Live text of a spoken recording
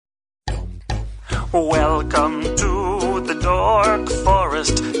Welcome to the Dork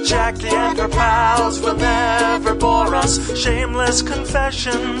Forest. Jackie and her pals will never bore us. Shameless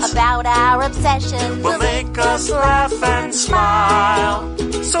confessions about our obsession will make us laugh and smile.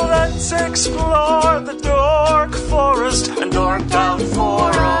 So let's explore the Dork Forest and dork out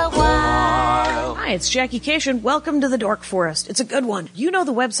for a while. Hi, it's Jackie Cation. Welcome to the Dork Forest. It's a good one. You know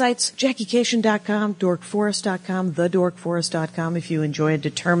the websites, JackieCation.com, DorkForest.com, TheDorkForest.com if you enjoy a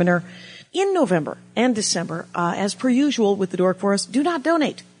determiner. In November and December, as per usual with the Dork Forest, do not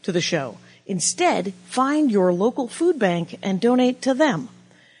donate to the show. Instead, find your local food bank and donate to them.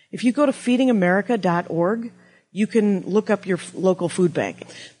 If you go to feedingamerica.org, you can look up your local food bank.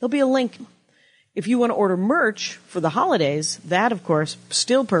 There'll be a link. If you want to order merch for the holidays, that, of course,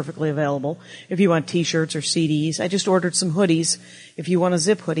 still perfectly available. If you want T-shirts or CDs, I just ordered some hoodies. If you want a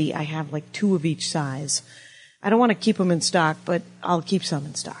zip hoodie, I have like 2 of each size. I don't want to keep them in stock, but I'll keep some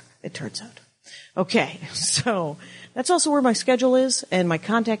in stock, it turns out. Okay, so that's also where my schedule is and my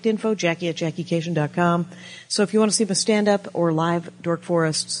contact info, Jackie@JackieCation.com. So if you want to see my stand-up or live Dork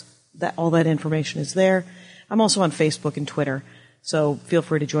Forests, all that information is there. I'm also on Facebook and Twitter, so feel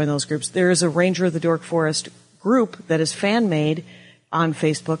free to join those groups. There is a Ranger of the Dork Forest group that is fan-made on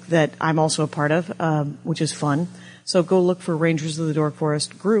Facebook that I'm also a part of, which is fun. So go look for Rangers of the Dork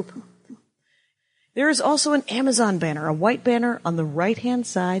Forest group. There is also an Amazon banner, a white banner on the right-hand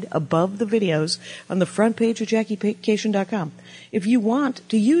side above the videos on the front page of JackieCation.com. If you want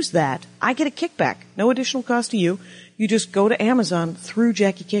to use that, I get a kickback. No additional cost to you. You just go to Amazon through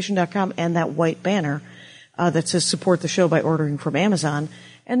JackieCation.com and that white banner that says support the show by ordering from Amazon.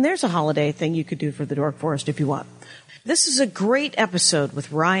 And there's a holiday thing you could do for the Dork Forest if you want. This is a great episode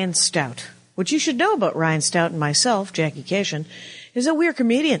with Ryan Stout. What you should know about Ryan Stout and myself, Jackie Cation, is that we are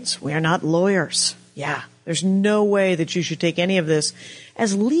comedians. We are not lawyers. Yeah, there's no way that you should take any of this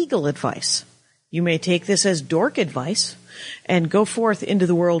as legal advice. You may take this as dork advice and go forth into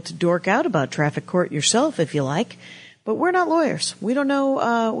the world to dork out about traffic court yourself if you like. But we're not lawyers. We don't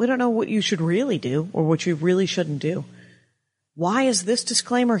know what you should really do or what you really shouldn't do. Why is this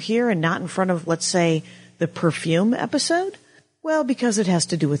disclaimer here and not in front of, let's say, the perfume episode? Well, because it has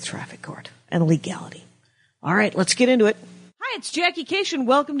to do with traffic court and legality. All right, let's get into it. Hi, it's Jackie Cation.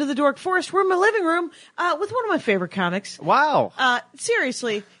 Welcome to the Dork Forest. We're in my living room with one of my favorite comics. Wow.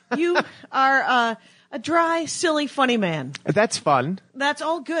 Seriously, you are a dry, silly, funny man. That's fun. That's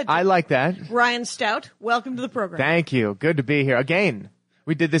all good. I like that. Ryan Stout, welcome to the program. Thank you. Good to be here. Again,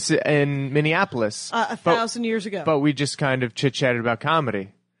 we did this in Minneapolis. 1,000 years ago. But we just kind of chit-chatted about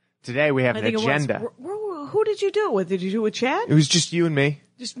comedy. Today we have an agenda. Who did you do it with? Did you do it with Chad? It was just you and me.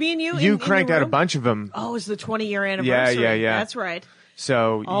 Just me and you? You cranked out a bunch of them. Oh, it was the 20-year anniversary. Yeah. That's right.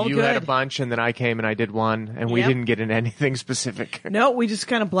 So all you good. had a bunch, and then I came and I did one, and we didn't get into anything specific. No, we just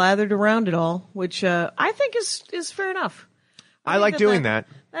kind of blathered around it all, which I think is fair enough. I like doing that.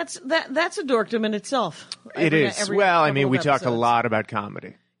 That's a dorkdom in itself. It is. Well, I mean, we talk a lot about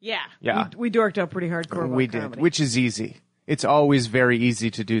comedy. Yeah. We dorked out pretty hardcore about we comedy. did, which is easy. It's always very easy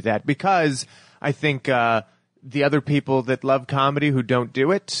to do that because I think the other people that love comedy who don't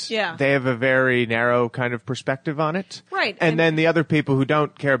do it, they have a very narrow kind of perspective on it. Right. And then the other people who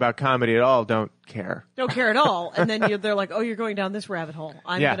don't care about comedy at all don't care. Don't care at all. And then they're like, oh, you're going down this rabbit hole.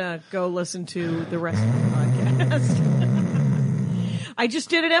 I'm going to go listen to the rest of the podcast. I just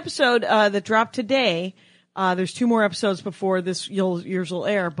did an episode that dropped today. There's 2 more episodes before yours will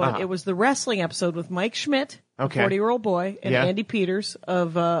air, but it was the wrestling episode with Mike Schmidt, a 40-year-old boy, and Andy Peters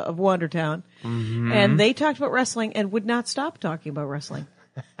of Wondertown. Mm-hmm. And they talked about wrestling and would not stop talking about wrestling.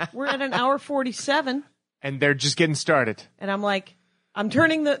 We're at an hour 47. And they're just getting started. And I'm like, I'm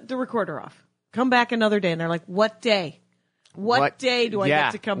turning the recorder off. Come back another day. And they're like, what day? What day do I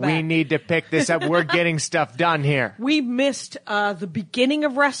get to come back? We need to pick this up. We're getting stuff done here. We missed the beginning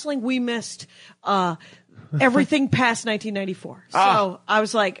of wrestling. We missed everything past 1994. So I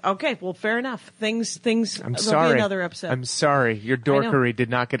was like, okay, well, fair enough. Things. I'm there'll sorry. be another episode. I'm sorry. Your dorkery did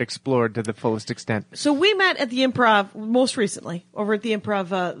not get explored to the fullest extent. So we met at the Improv most recently over at the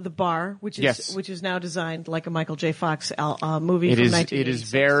Improv, the bar, which is now designed like a Michael J. Fox movie from 1986. It is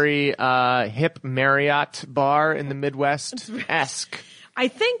very hip Marriott bar in the Midwest-esque. I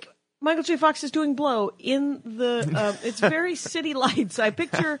think Michael J. Fox is doing blow in the, it's very city lights. I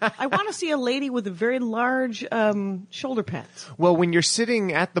want to see a lady with a very large, shoulder pads. Well, when you're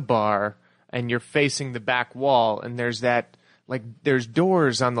sitting at the bar and you're facing the back wall and there's there's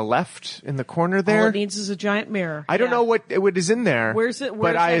doors on the left in the corner there. All it needs is a giant mirror. I don't know what is in there. Where's it?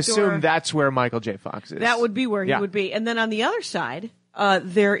 But I assume that's where Michael J. Fox is. That would be where he would be. And then on the other side,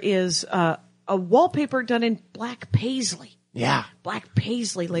 there is, a wallpaper done in black paisley. Yeah. Black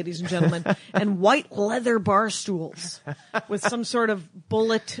paisley, ladies and gentlemen, and white leather bar stools with some sort of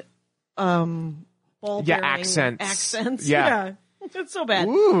bullet, ball bearing accents. Yeah. That's so bad.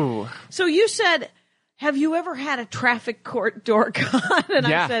 Ooh. So you said, have you ever had a traffic court door con? And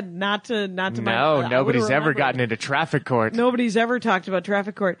I said, not to my. No, nobody's ever gotten into traffic court. Nobody's ever talked about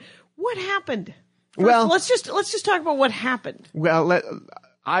traffic court. What happened? Well, let's just talk about what happened. Well,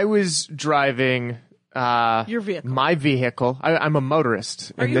 I was driving your vehicle. My vehicle. I'm a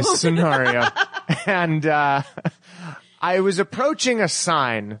motorist in this scenario. And I was approaching a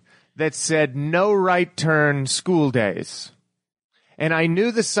sign that said no right turn school days. And I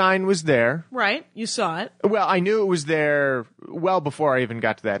knew the sign was there. Right. You saw it. Well, I knew it was there well before I even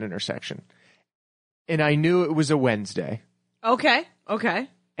got to that intersection. And I knew it was a Wednesday. Okay.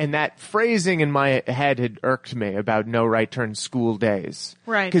 And that phrasing in my head had irked me about no right turn school days.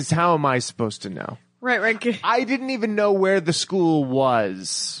 Right. Because how am I supposed to know? Right. I didn't even know where the school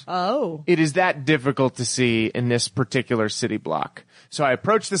was. Oh. It is that difficult to see in this particular city block. So I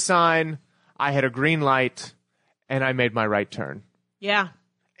approached the sign, I had a green light, and I made my right turn. Yeah.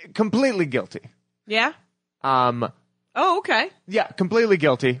 Completely guilty. Yeah? Oh, okay. Yeah, completely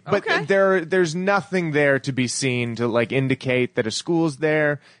guilty. But Okay. there's nothing there to be seen to like indicate that a school's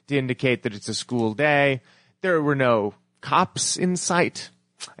there, to indicate that it's a school day. There were no cops in sight.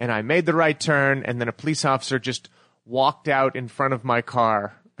 And I made the right turn, and then a police officer just walked out in front of my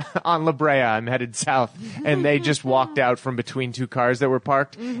car on La Brea. I'm headed south. And they just walked out from between two cars that were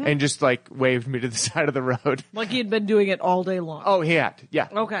parked and just like waved me to the side of the road. Like he had been doing it all day long. Oh, he had. Yeah.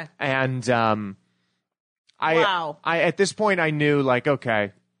 Okay. And Wow. I at this point I knew like,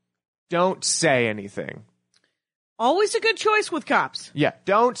 okay, don't say anything. Always a good choice with cops. Yeah,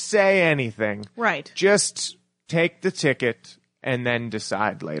 don't say anything. Right. Just take the ticket and then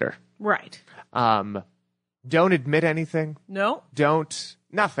decide later. Right. Don't admit anything. No.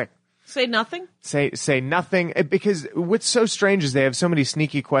 Nothing. Say nothing? Say nothing, because what's so strange is they have so many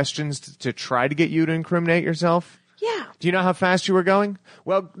sneaky questions to try to get you to incriminate yourself. Yeah. Do you know how fast you were going?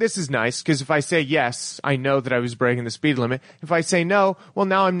 Well, this is nice, because if I say yes, I know that I was breaking the speed limit. If I say no, well,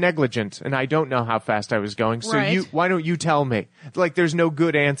 now I'm negligent, and I don't know how fast I was going. So Right. why don't you tell me? Like, there's no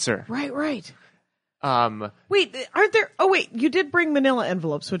good answer. Right. Wait, aren't there? Oh, wait, you did bring manila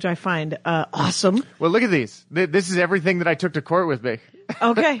envelopes, which I find awesome. Well, look at these. This is everything that I took to court with me.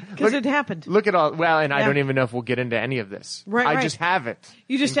 Okay, because it happened. Look at all. Well, and I Yeah. don't even know if we'll get into any of this. Right, I right. just have it.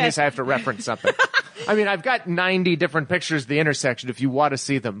 You just in have- case I have to reference something. I mean, I've got 90 different pictures of the intersection if you want to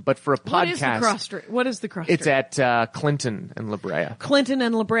see them. But for a podcast, What is the cross street? What is the cross it's street? at Clinton and La Brea. Clinton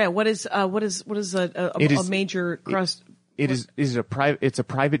and La Brea. What is a major cross? It's a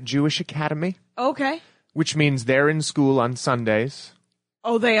private Jewish academy, Okay. which means they're in school on Sundays,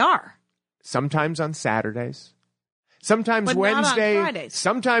 Oh, they are. sometimes on Saturdays, sometimes But not on Wednesday, Fridays.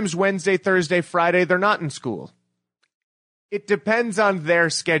 sometimes Wednesday, Thursday, Friday. They're not in school. It depends on their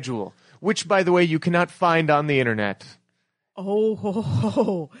schedule, which, by the way, you cannot find on the internet.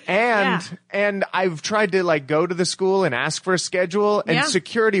 Oh. And I've tried to like go to the school and ask for a schedule, and Yeah.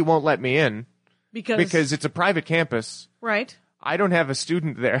 security won't let me in Because it's a private campus. right. I don't have a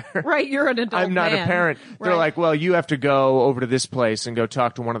student there. Right, you're an adult I'm not man. a parent. They're Right. like, well, you have to go over to this place and go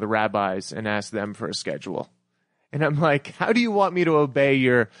talk to one of the rabbis and ask them for a schedule. And I'm like, how do you want me to obey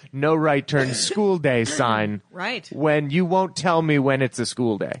your no right turn school day sign Right. when you won't tell me when it's a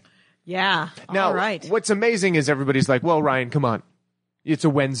school day? Yeah. Now, All right. what's amazing is everybody's like, well, Ryan, come on. It's a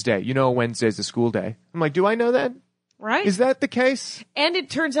Wednesday. You know, a Wednesday's a school day. I'm like, do I know that? Right. Is that the case? And it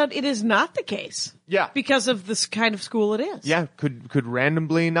turns out it is not the case. Yeah. Because of this kind of school it is. Yeah, could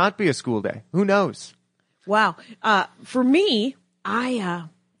randomly not be a school day. Who knows? Wow. For me, I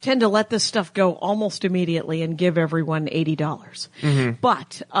tend to let this stuff go almost immediately and give everyone $80. Mm-hmm.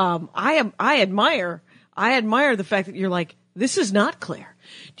 But I admire the fact that you're like, this is not clear.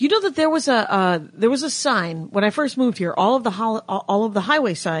 Do you know that there was a sign when I first moved here? All of the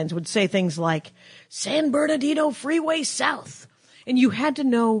highway signs would say things like San Bernardino Freeway South, and you had to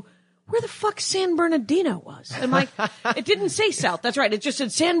know where the fuck San Bernardino was. And like, it didn't say South. That's right. It just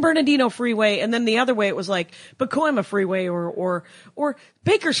said San Bernardino Freeway, and then the other way it was like Pacoima Freeway or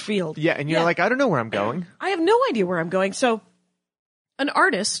Bakersfield. Yeah, and you're like, I don't know where I'm going. I have no idea where I'm going. So an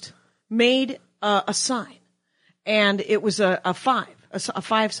artist made a sign, and it was a 5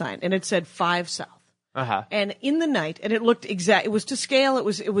 sign, and it said 5 South. Uh-huh. And in the night, and it looked exact, it was to scale, it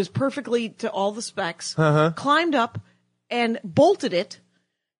was perfectly to all the specs, climbed up and bolted it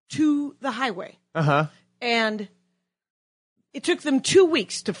to the highway. Uh-huh. And it took them 2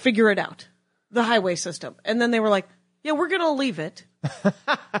 weeks to figure it out, the highway system. And then they were like, yeah, we're going to leave it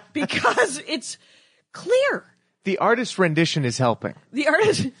because it's clear. The artist rendition is helping. The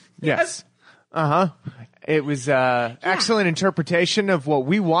artist. Yes. Uh-huh. It was excellent interpretation of what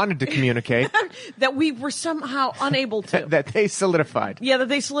we wanted to communicate. That we were somehow unable to. that they solidified. Yeah, that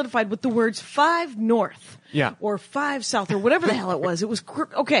they solidified with the words 5 north. Yeah. Or 5 south or whatever the hell it was. It was,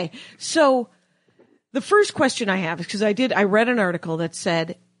 okay. So the first question I have is because I read an article that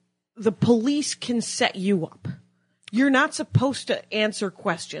said the police can set you up. You're not supposed to answer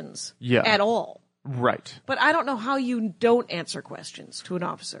questions at all. Right. But I don't know how you don't answer questions to an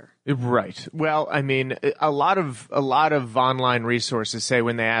officer. Right. Well, I mean, a lot of online resources say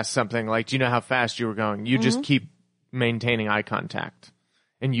when they ask something like, do you know how fast you were going? You just keep maintaining eye contact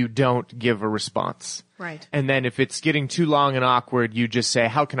and you don't give a response. Right. And then if it's getting too long and awkward, you just say,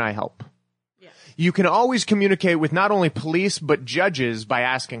 how can I help? Yeah. You can always communicate with not only police, but judges by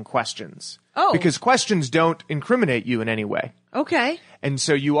asking questions. Oh. Because questions don't incriminate you in any way. Okay. And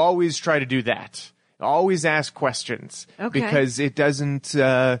so you always try to do that. Always ask questions. Okay. Because it doesn't,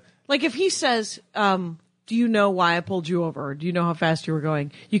 like if he says, do you know why I pulled you over? Or do you know how fast you were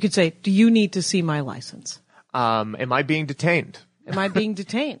going? You could say, do you need to see my license? Am I being detained? Am I being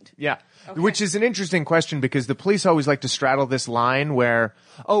detained? Yeah. Okay. Which is an interesting question because the police always like to straddle this line where,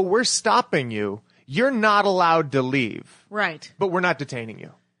 oh, we're stopping you. You're not allowed to leave. Right. But we're not detaining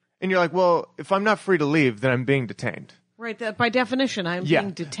you. And you're like, well, if I'm not free to leave, then I'm being detained. Right. That by definition, I'm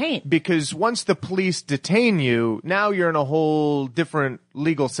being detained. Because once the police detain you, now you're in a whole different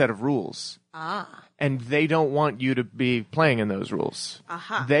legal set of rules. Ah. And they don't want you to be playing in those rules.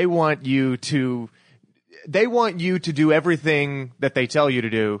 Aha. They want you to do everything that they tell you to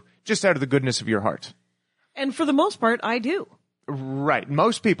do just out of the goodness of your heart. And for the most part, I do. Right.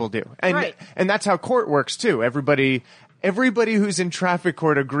 Most people do. And, right. And that's how court works too. Everybody who's in traffic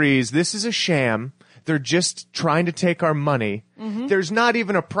court agrees this is a sham. They're just trying to take our money. Mm-hmm. There's not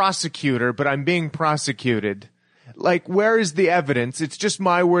even a prosecutor, but I'm being prosecuted. Like, where is the evidence? It's just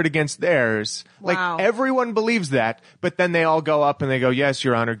my word against theirs. Wow. Like, everyone believes that, but then they all go up and they go, yes,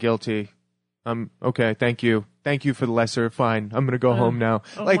 Your Honor, guilty. Okay, thank you. Thank you for the lesser. Fine. I'm going to go home now.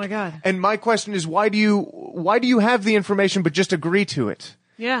 Oh my God. And my question is, why do you have the information but just agree to it?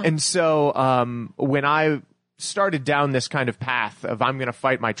 Yeah. And so, when I started down this kind of path of I'm going to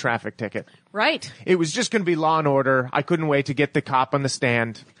fight my traffic ticket. Right. It was just going to be Law and Order. I couldn't wait to get the cop on the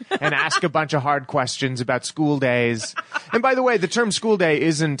stand and ask a bunch of hard questions about school days. And by the way, the term school day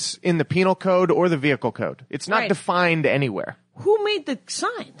isn't in the penal code or the vehicle code. It's not defined anywhere. Who made the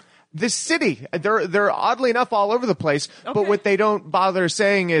sign? The city. They're oddly enough all over the place. Okay. But what they don't bother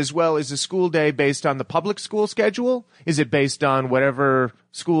saying is, well, is a school day based on the public school schedule? Is it based on whatever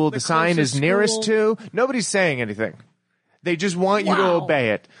school the sign is nearest to? Nobody's saying anything. They just want you to obey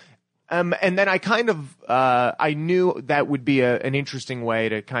it. And then I kind of, I knew that would be an interesting way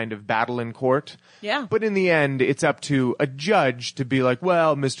to kind of battle in court. Yeah. But in the end, it's up to a judge to be like,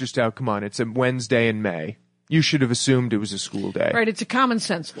 well, Mr. Stout, come on, it's a Wednesday in May. You should have assumed it was a school day. Right, it's a common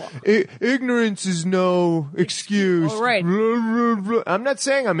sense law. Ignorance is no excuse. Oh, right. I'm not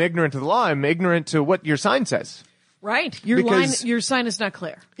saying I'm ignorant to the law. I'm ignorant to what your sign says. Right. Your sign is not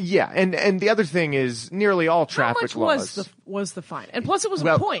clear. Yeah, and the other thing is nearly all traffic laws. How much was the fine? And plus it was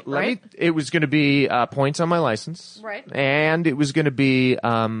a point, right? It was going to be points on my license. Right. And it was going to be,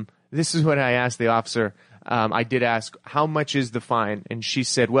 this is what I asked the officer. I did ask, how much is the fine? And she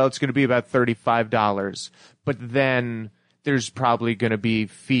said, well, it's going to be about $35. But then there's probably going to be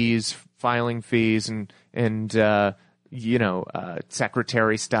fees, filing fees and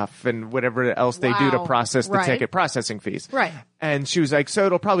secretary stuff and whatever else they do to process the ticket, processing fees. Right. And she was like, so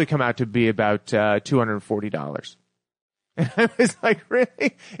it'll probably come out to be about $240. And I was like,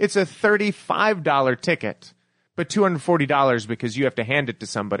 really? It's a $35 ticket, but $240 because you have to hand it to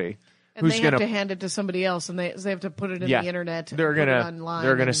somebody. And they have to hand it to somebody else, and they have to put it in the internet. They're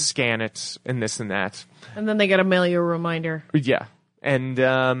gonna scan it and this and that, and then they got to mail you a reminder. Yeah, and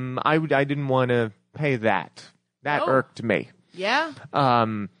I didn't want to pay that. That irked me. Yeah.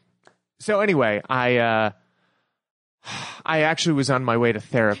 So anyway, I actually was on my way to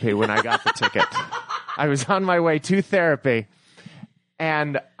therapy when I got the ticket. I was on my way to therapy.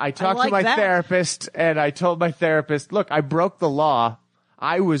 And I talked to my therapist, and I told my therapist, look, I broke the law.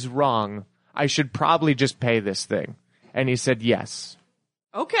 I was wrong. I should probably just pay this thing. And he said, yes.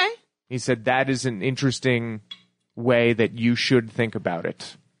 Okay. He said, that is an interesting way that you should think about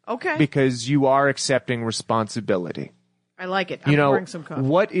it. Okay. Because you are accepting responsibility. I like it. I'm pouring some coffee.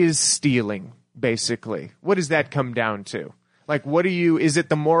 What is stealing, basically? What does that come down to? Like, is it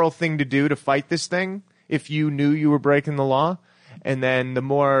the moral thing to do to fight this thing if you knew you were breaking the law? And then the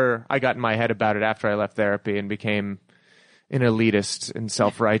more I got in my head about it after I left therapy and became an elitist and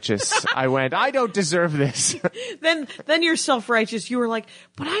self-righteous, I went, I don't deserve this. Then you're self-righteous. You were like,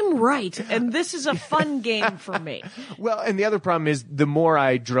 but I'm right, and this is a fun game for me. Well, and the other problem is the more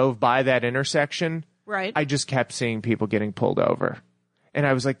I drove by that intersection, Right. I just kept seeing people getting pulled over. And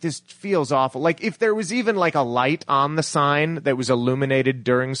I was like, this feels awful. Like, if there was even like a light on the sign that was illuminated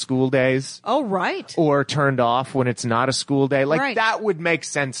during school days. Oh, right. Or turned off when it's not a school day, like Right. that would make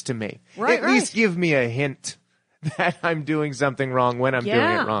sense to me. Right, At least give me a hint that I'm doing something wrong when I'm doing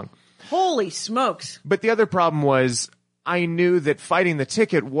it wrong. Holy smokes. But the other problem was I knew that fighting the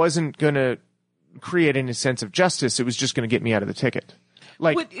ticket wasn't going to create any sense of justice. It was just going to get me out of the ticket.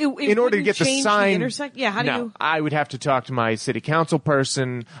 Like, in order to get the sign, how do you? I would have to talk to my city council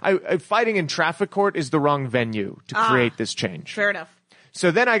person. Fighting in traffic court is the wrong venue to create this change. Fair enough. So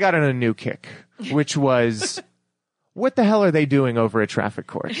then I got on a new kick, which was, what the hell are they doing over at traffic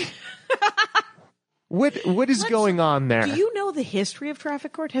court? What is going on there? Do you know the history of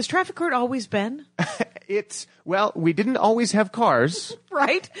traffic court? Has traffic court always been? Well, we didn't always have cars.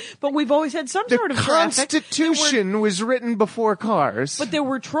 Right? But we've always had some sort of The traffic. Constitution was written before cars. But there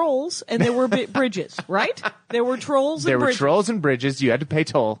were trolls and there were bridges, right? There were trolls and there bridges. were trolls and bridges. You had to pay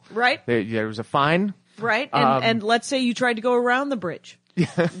toll. Right. There was a fine. Right? And let's say you tried to go around the bridge.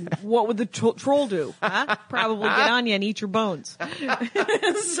 What would the troll do? Huh? Probably get on you and eat your bones.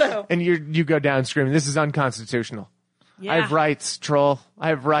 So. And you go down screaming, this is unconstitutional. Yeah. I have rights, troll. I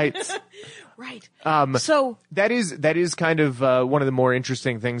have rights. Right. So that is kind of one of the more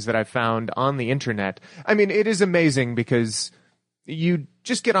interesting things that I found on the internet. I mean, it is amazing because you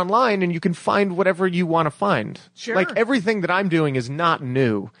just get online and you can find whatever you want to find. Sure. Like, everything that I'm doing is not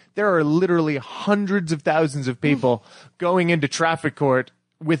new. There are literally hundreds of thousands of people going into traffic court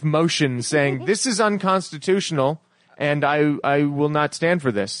with motions saying, this is unconstitutional and I will not stand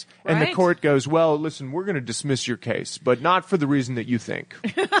for this. And the Right. court goes, well, listen, we're going to dismiss your case, but not for the reason that you think.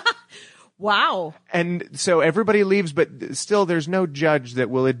 Wow. And so everybody leaves, but still there's no judge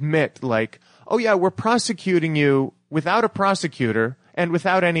that will admit, like, oh yeah, we're prosecuting you without a prosecutor and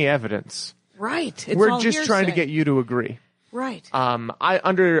without any evidence. Right. It's We're all just trying to hearsay. get you to agree. Right.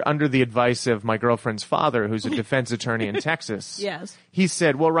 Under the advice of my girlfriend's father, who's a defense attorney in Texas. Yes. He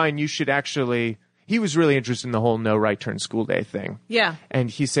said, well, Ryan, you should actually, he was really interested in the whole no right turn school day thing. Yeah.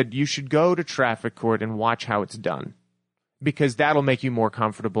 And he said, you should go to traffic court and watch how it's done. Because that'll make you more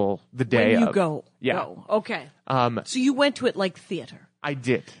comfortable the day When you of. go. Yeah. Go. Okay. So you went to it like theater. I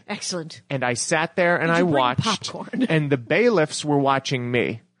did. Excellent. And I sat there and Did I you bring watched. popcorn? And the bailiffs were watching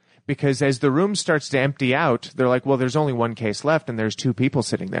me. Because as the room starts to empty out, they're like, well, there's only one case left and there's two people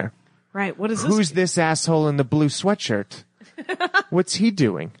sitting there. Right. What is this? Who's this asshole in the blue sweatshirt? What's he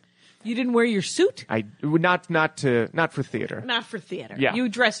doing? You didn't wear your suit? Not for theater. Not for theater. Yeah. You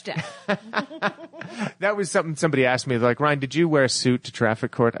dressed down. That was something somebody asked me. They're like, Ryan, did you wear a suit to traffic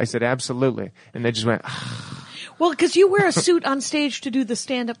court? I said, absolutely. And they just went, Well, because you wear a suit on stage to do the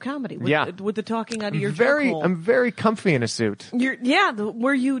stand-up comedy. With the talking out of your joke hole. I'm very comfy in a suit. Did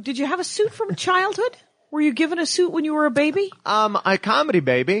you have a suit from childhood? Were you given a suit when you were a baby? A comedy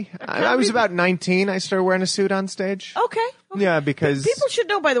baby. I was about 19. I started wearing a suit on stage. Okay. Yeah, because People should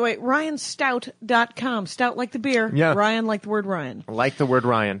know, by the way, RyanStout.com. Stout like the beer. Yeah. Ryan like the word Ryan. I like the word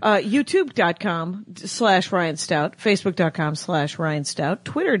Ryan. YouTube.com/Ryan Stout. Facebook.com/Ryan Stout.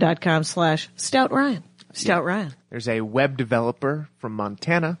 Twitter.com/Stout Ryan. Stout Ryan. There's a web developer from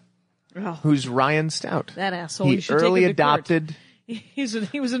Montana who's Ryan Stout. That asshole. He You should early take him to court. adopted. He was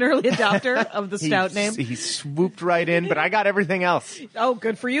an early adopter of the Stout name. He swooped right in, but I got everything else. Oh,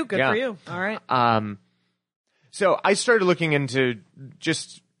 good for you. Good Yeah. for you. All right. So I started looking into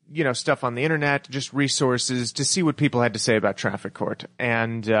just, stuff on the internet, just resources to see what people had to say about traffic court.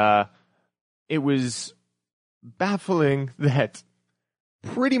 And it was baffling that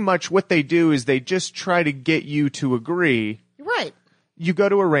pretty much what they do is they just try to get you to agree. Right. You go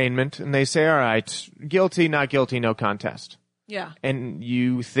to arraignment and they say, all right, guilty, not guilty, no contest. Yeah. And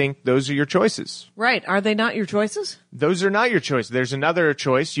you think those are your choices. Right. Are they not your choices? Those are not your choice. There's another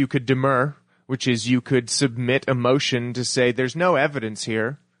choice. You could demur, which is you could submit a motion to say there's no evidence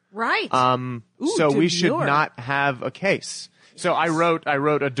here. Right. So we should demur. not have a case. So I wrote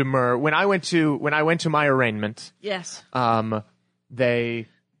a demur when I went to my arraignment. Yes. I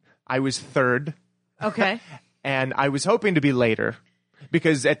was third. Okay. And I was hoping to be later.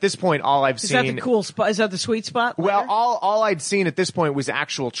 Because at this point, all I've seen... Is that the cool spot? Is that the sweet spot? Well, later? all I'd seen at this point was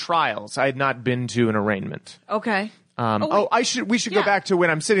actual trials. I had not been to an arraignment. Okay. We should go Yeah. back to when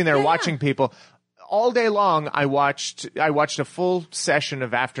I'm sitting there Yeah. watching people. All day long, I watched a full session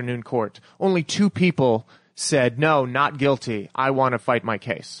of afternoon court. Only two people said, no, not guilty. I want to fight my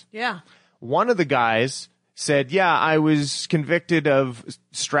case. Yeah. One of the guys said, yeah, I was convicted of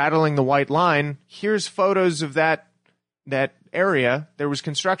straddling the white line. Here's photos of that area. There was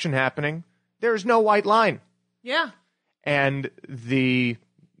construction happening. There's no white line. Yeah. And the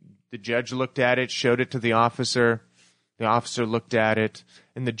judge looked at it, showed it to the officer. The officer looked at it,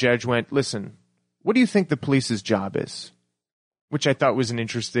 and the judge went, listen, what do you think the police's job is? Which I thought was an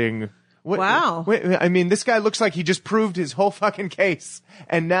interesting... Wow. I mean, this guy looks like he just proved his whole fucking case.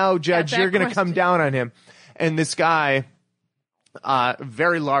 And now, Judge, you're going to come down on him. And this guy,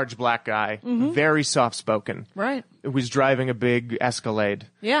 very large black guy, very soft-spoken. Right. Was driving a big Escalade.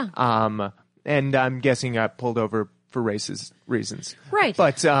 Yeah. And I'm guessing got pulled over for racist reasons. Right.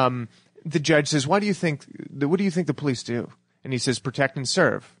 But the judge says, what do you think the police do? And he says, protect and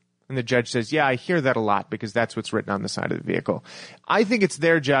serve. And the judge says, yeah, I hear that a lot because that's what's written on the side of the vehicle. I think it's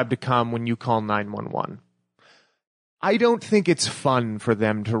their job to come when you call 911. I don't think it's fun for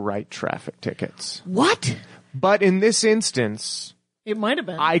them to write traffic tickets. What? But in this instance, it might have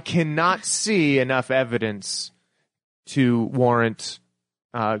been. I cannot see enough evidence to warrant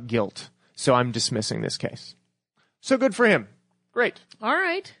guilt. So I'm dismissing this case. So good for him. Great. All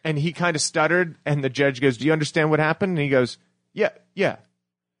right. And he kind of stuttered, and the judge goes, do you understand what happened? And he goes, yeah.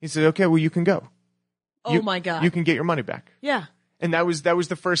 He said, okay, well, you can go. Oh, my God. You can get your money back. Yeah. And that was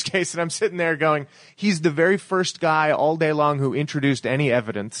the first case, and I'm sitting there going, he's the very first guy all day long who introduced any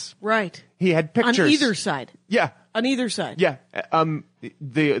evidence. Right. He had pictures. On either side. Yeah. On either side. Yeah.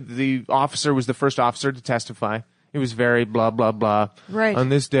 The officer was the first officer to testify. It was very blah, blah, blah. Right. On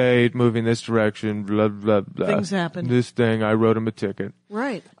this date, moving this direction, blah, blah, blah. Things happened. This thing, I wrote him a ticket.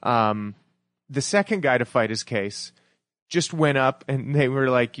 Right. The second guy to fight his case just went up, and they were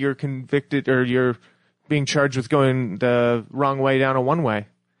like, you're convicted, or you're being charged with going the wrong way down a one-way.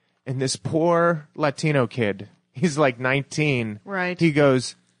 And this poor Latino kid, he's like 19. Right. He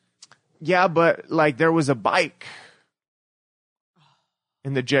goes, yeah, but like there was a bike.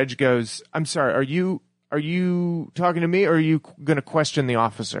 And the judge goes, I'm sorry, are you talking to me, or are you going to question the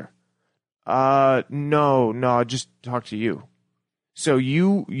officer? No, I'll just talk to you. So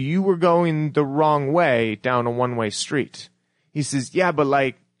you were going the wrong way down a one-way street. He says, yeah, but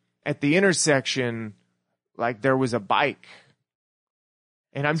like at the intersection, like there was a bike.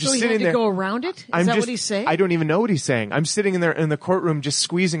 And I'm just so sitting he there. had to go around it? Is that what he's saying? I don't even know what he's saying. I'm sitting in there in the courtroom just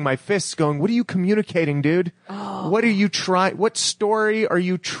squeezing my fists going, what are you communicating, dude? Oh. What are you what story are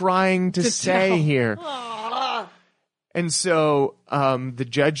you trying to say tell. here? And so the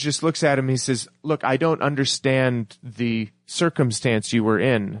judge just looks at him. He says, look, I don't understand the circumstance you were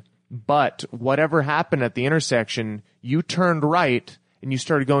in, but whatever happened at the intersection, you turned right and you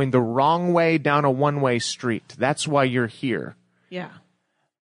started going the wrong way down a one-way street. That's why you're here. Yeah.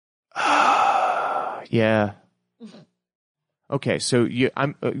 Yeah. Okay, so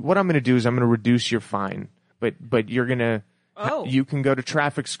what I'm going to do is I'm going to reduce your fine, but you're going to you can go to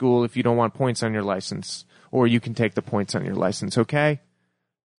traffic school if you don't want points on your license, or you can take the points on your license, okay?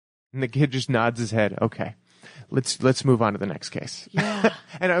 And the kid just nods his head. Okay. Let's move on to the next case. Yeah.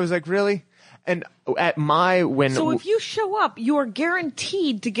 And I was like, really? And so if you show up, you are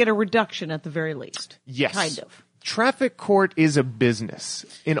guaranteed to get a reduction at the very least. Yes. Kind of. Traffic court is a business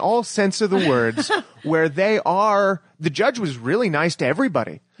in all sense of the words, where the judge was really nice to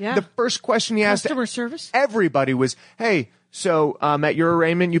everybody. Yeah. The first question he asked Customer service? everybody was, hey, so at your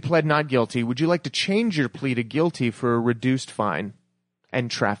arraignment, you pled not guilty. Would you like to change your plea to guilty for a reduced fine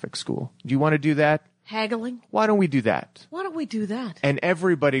and traffic school? Do you want to do that? Haggling? Why don't we do that? Why don't we do that? And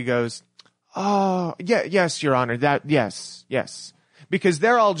everybody goes, oh, yeah, yes, Your Honor, yes. Because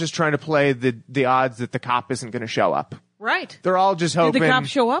they're all just trying to play the odds that the cop isn't going to show up. Right. They're all just hoping. Did the cop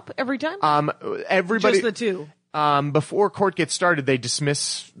show up every time? Everybody. Just the two. Before court gets started, they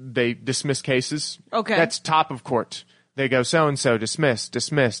dismiss cases. Okay. That's top of court. They go, so-and-so,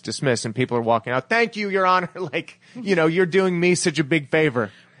 dismiss, and people are walking out. Thank you, Your Honor. Like, you're doing me such a big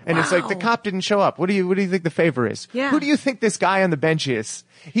favor. And it's like, the cop didn't show up. What do you think the favor is? Yeah. Who do you think this guy on the bench is?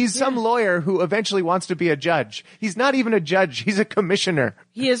 He's some lawyer who eventually wants to be a judge. He's not even a judge. He's a commissioner.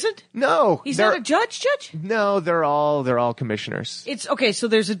 He isn't? No. He's not a judge? No, they're all commissioners. It's okay. So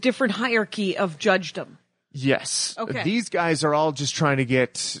there's a different hierarchy of judgedom. Yes. Okay. These guys are all just trying to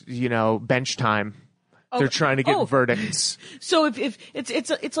get, bench time. They're trying to get verdicts. So if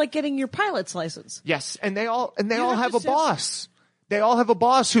it's like getting your pilot's license. Yes, and they all have a boss. They all have a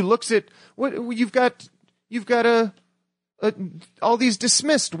boss who looks at what you've got all these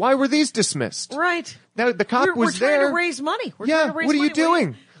dismissed. Why were these dismissed? Right. Now the cop was there. We're trying to raise money. We're trying to raise what are money. you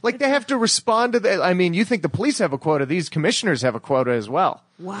doing? Like they have to respond to that. I mean, you think the police have a quota? These commissioners have a quota as well.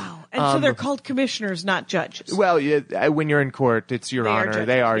 Wow. And so they're called commissioners, not judges. Well, when you're in court, it's Your Honor.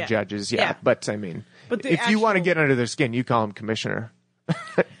 They are judges. Yeah. Yeah. But I mean, But if you want to get under their skin, you call him commissioner.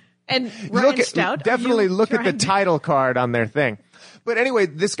 And Ryan Stout, definitely look at the trying to- title card on their thing. But anyway,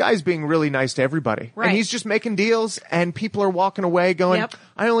 this guy's being really nice to everybody. Right. And he's just making deals, and people are walking away going, Yep.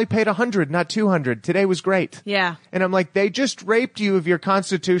 I only paid $100, not $200. Today was great. Yeah. And I'm like, they just raped you of your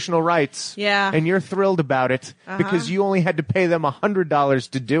constitutional rights. Yeah. And you're thrilled about it because you only had to pay them $100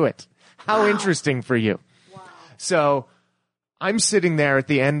 to do it. How interesting for you. Wow. So I'm sitting there at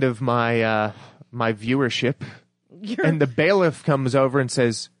the end of my my viewership, and the bailiff comes over and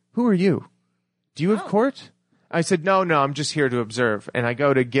says, who are you? Do you have court? I said, no, I'm just here to observe. And I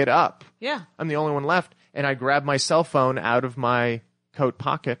go to get up. Yeah. I'm the only one left. And I grab my cell phone out of my coat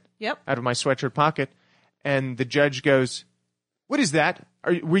pocket, Yep. out of my sweatshirt pocket. And the judge goes, what is that?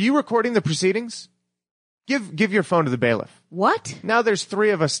 Were you recording the proceedings? Give your phone to the bailiff. What? Now there's 3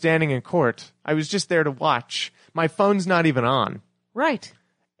 of us standing in court. I was just there to watch. My phone's not even on. Right.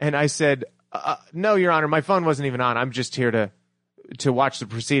 And I said, no, Your Honor, my phone wasn't even on. I'm just here to watch the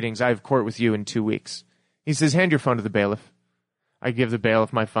proceedings. I have court with you in 2 weeks. He says, hand your phone to the bailiff. I give the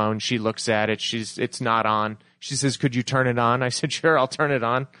bailiff my phone. She looks at it. It's not on. She says, could you turn it on? I said, sure, I'll turn it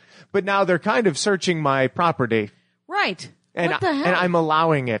on. But now they're kind of searching my property. Right. And, what the hell? and I'm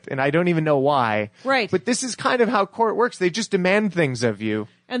allowing it, and I don't even know why. Right. But this is kind of how court works. They just demand things of you.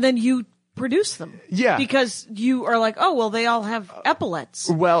 And then you produce them. Yeah. Because you are like, oh, well, they all have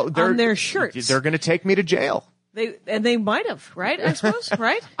epaulets on their shirts. They're going to take me to jail. They might have, right? I suppose,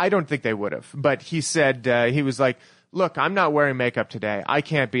 right? I don't think they would have. But he said, he was like, look, I'm not wearing makeup today. I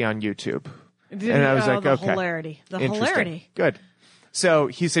can't be on YouTube. And I was like, the okay. hilarity. The Interesting. hilarity. Good. So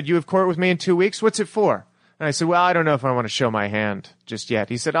he said, you have court with me in 2 weeks? What's it for? And I said, well, I don't know if I want to show my hand just yet.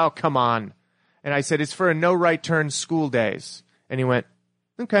 He said, oh, come on. And I said, it's for a no right turn school days. And he went,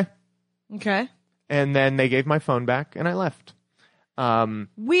 okay. Okay. And then they gave my phone back and I left.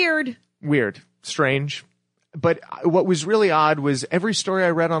 Weird. Strange. But what was really odd was every story I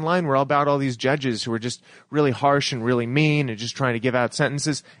read online were all about all these judges who were just really harsh and really mean and just trying to give out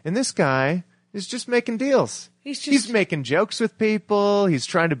sentences. And this guy is just making deals. He's making jokes with people. He's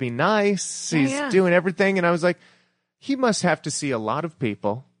trying to be nice. He's doing everything. And I was like, he must have to see a lot of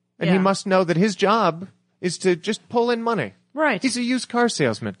people. And he must know that his job is to just pull in money. Right. He's a used car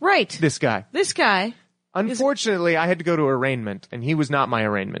salesman. Right. This guy. Unfortunately, I had to go to arraignment, and he was not my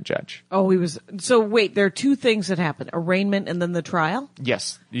arraignment judge. Oh, he was. So wait, there are 2 things that happened: arraignment and then the trial.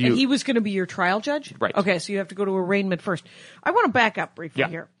 Yes. And he was going to be your trial judge? Right. Okay, so you have to go to arraignment first. I want to back up briefly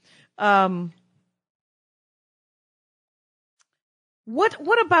here.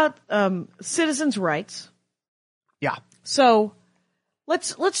 What about citizens' rights? Yeah. So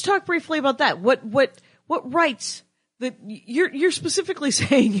let's talk briefly about that. What rights that you're specifically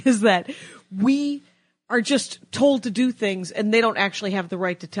saying is that we are just told to do things and they don't actually have the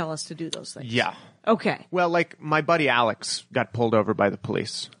right to tell us to do those things. Yeah. Okay. Well, like my buddy Alex got pulled over by the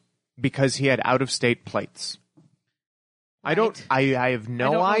police because he had out-of-state plates. Right. I have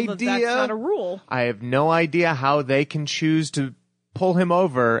no idea. That's not a rule. I have no idea how they can choose to pull him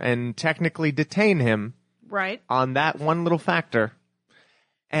over and technically detain him. Right. On that one little factor.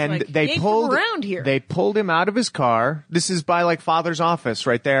 And like, they pulled around here. They pulled him out of his car. This is by like Father's office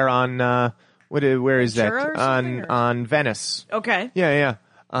right there on where is that? On Venice. Okay. Yeah.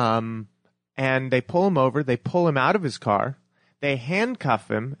 And they pull him over, they pull him out of his car, they handcuff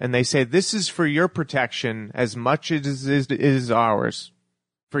him, and they say, this is for your protection as much as it is ours.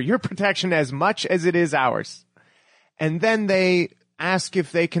 For your protection as much as it is ours. And then they ask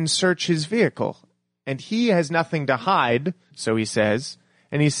if they can search his vehicle. And he has nothing to hide, so he says.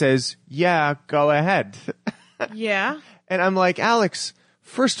 And he says, yeah, go ahead. Yeah. And I'm like, Alex,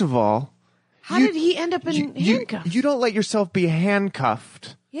 first of all, how did he end up in handcuffs? You don't let yourself be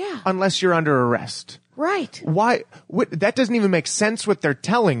handcuffed. Yeah. Unless you're under arrest. Right. Why? That doesn't even make sense what they're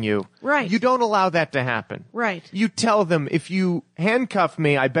telling you. Right. You don't allow that to happen. Right. You tell them, if you handcuff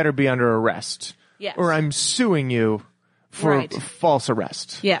me, I better be under arrest. Yes. Or I'm suing you for false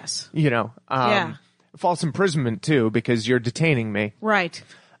arrest. Yes. False imprisonment too, because you're detaining me. Right.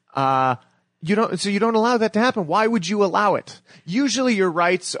 You don't allow that to happen. Why would you allow it? Usually your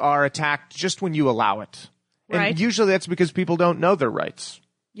rights are attacked just when you allow it. Right. And usually that's because people don't know their rights.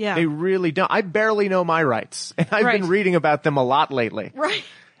 Yeah. They really don't. I barely know my rights. And I've been reading about them a lot lately. Right.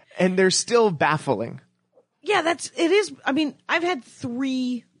 And they're still baffling. Yeah, it is. I mean, I've had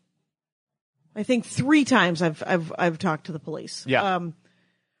 3 times I've talked to the police. Yeah.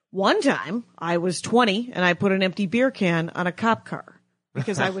 One time I was 20 and I put an empty beer can on a cop car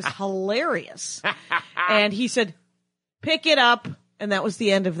because I was hilarious. And he said, pick it up. And that was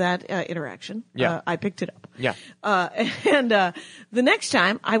the end of that interaction. Yeah. I picked it up. Yeah. And the next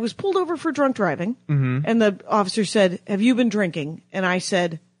time I was pulled over for drunk driving, and the officer said, "Have you been drinking?" And I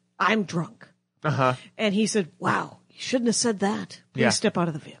said, "I'm drunk." And he said, "Wow, you shouldn't have said that. Please step out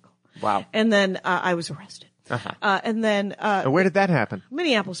of the vehicle." Wow. And then I was arrested. And then Where did that happen?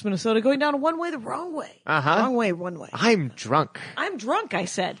 Minneapolis, Minnesota, going down a one-way the wrong way. Wrong way, one way. I'm drunk. I'm drunk, I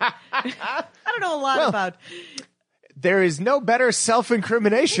said. I don't know a lot about... There is no better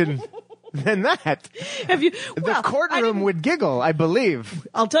self-incrimination than that. Have you? The courtroom would giggle, I believe.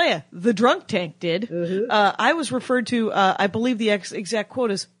 I'll tell you, the drunk tank did. I was referred to, I believe the exact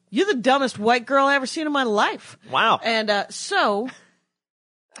quote is, "You're the dumbest white girl I ever seen in my life." Wow. And so...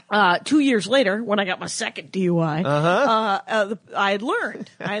 2 years later, when I got my second DUI, I had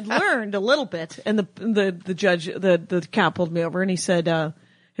learned a little bit, and the judge, the cop pulled me over and he said, "Have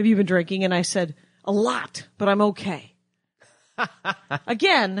you been drinking?" And I said, "A lot, but I'm okay."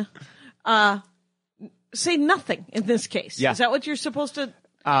 Again, say nothing in this case. Yeah. Is that what you're supposed to?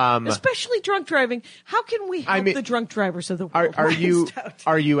 Especially drunk driving. How can we help the drunk drivers of the world?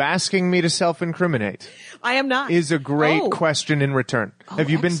 Are you asking me to self-incriminate? I am not. Is a great question in return.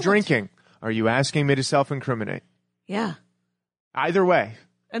 Have you been excellent. drinking? Are you asking me to self-incriminate? Yeah. Either way.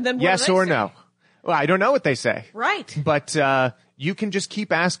 And then what yes do they or say? no. Well, I don't know what they say. Right. But you can just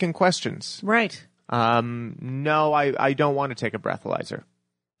keep asking questions. Right. No, I don't want to take a breathalyzer.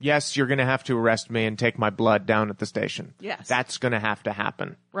 Yes, you're going to have to arrest me and take my blood down at the station. Yes. That's going to have to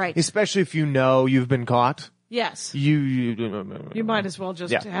happen. Right. Especially if you know you've been caught. Yes. You might as well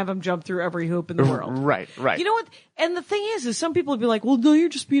just have him jump through every hoop in the world. Right. You know what? And the thing is some people would be like, "Well, no, you're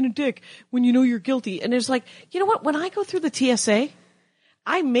just being a dick when you know you're guilty." And it's like, you know what? When I go through the TSA,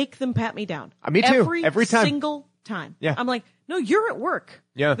 I make them pat me down. Me too. Every time. Single time. Yeah. I'm like, "No, you're at work.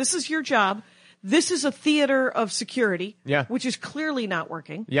 Yeah. This is your job. This is a theater of security." Yeah. Which is clearly not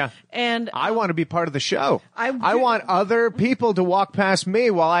working. Yeah. And I want to be part of the show. I want other people to walk past me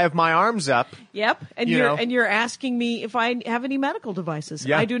while I have my arms up. Yep. And you're asking me if I have any medical devices.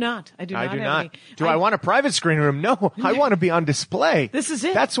 Yeah. I do not. I do not. Any. Do I want a private screen room? No. I want to be on display. This is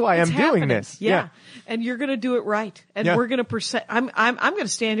it. That's why It's I'm doing happening. this. Yeah. And you're going to do it right. And we're going to I'm going to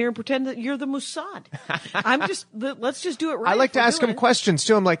stand here and pretend that you're the Mossad. Let's just do it right. I like to ask them questions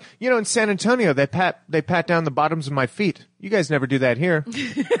too. I'm like, in San Antonio, they pat down the bottoms of my feet. You guys never do that here.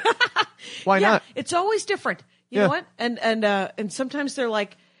 Why not? It's always different. You know what? And sometimes they're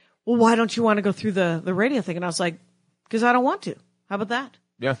like, "Well, why don't you want to go through the radio thing?" And I was like, "Because I don't want to. How about that?"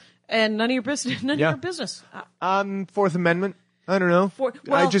 Yeah. And none of your business. None of your business. Fourth Amendment. I don't know.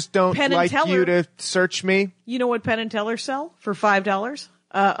 I just don't like you to search me. You know what Penn and Teller sell for $5?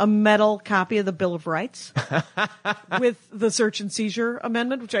 A metal copy of the Bill of Rights with the search and seizure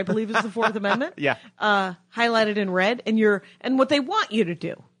amendment, which I believe is the Fourth Amendment. Yeah. Highlighted in red, and what they want you to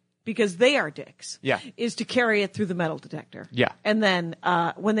do, because they are dicks, is to carry it through the metal detector. Yeah. And then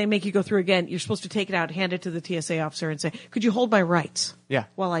when they make you go through again, you're supposed to take it out, hand it to the TSA officer, and say, "Could you hold my rights? Yeah.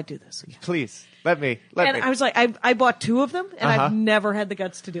 While I do this again? Please let me." And I was like, I bought 2 of them, and I've never had the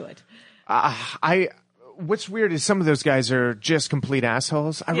guts to do it. What's weird is some of those guys are just complete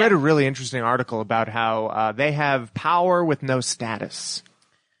assholes. I read a really interesting article about how they have power with no status.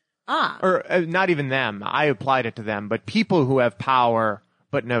 Or not even them. I applied it to them. But people who have power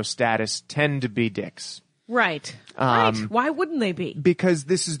but no status tend to be dicks. Right. Right. Why wouldn't they be? Because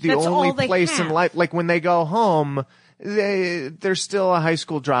this is the That's all only they place in have. life. Like when they go home, they're still a high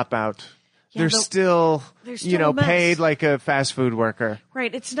school dropout. They're still a mess. paid like a fast food worker.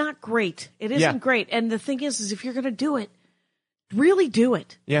 Right. It's not great. It isn't great. And the thing is if you're going to do it, really do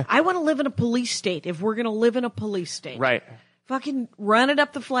it. Yeah. I want to live in a police state if we're going to live in a police state. Right. Fucking run it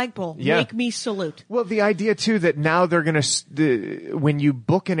up the flagpole. Yeah. Make me salute. Well, the idea too that now they're going to, when you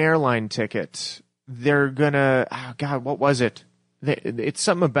book an airline ticket, they're going to, oh God, what was it? It's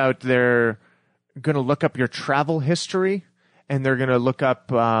something about they're going to look up your travel history and they're going to look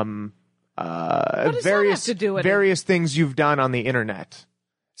up, What does that have to do with various things you've done on the internet,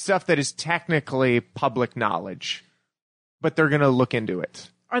 stuff that is technically public knowledge, but they're going to look into it.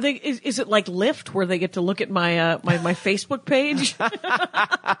 Are they? Is it like Lyft, where they get to look at my my Facebook page?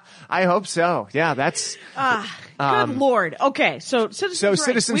 I hope so. Yeah, that's good Lord. Okay, so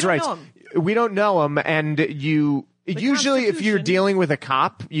citizens' rights. We don't know them, and usually if you're dealing with a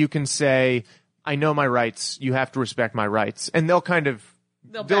cop, you can say, "I know my rights. You have to respect my rights," and they'll kind of.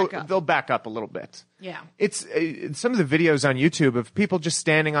 They'll back up a little bit. Yeah. It's some of the videos on YouTube of people just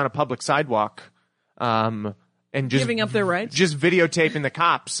standing on a public sidewalk, and just giving up their rights, just videotaping the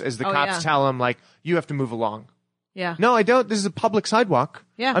cops as the cops tell them like, "You have to move along." Yeah. No, I don't. This is a public sidewalk.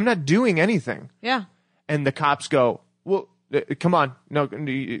 Yeah. I'm not doing anything. Yeah. And the cops go, "Well, come on. No,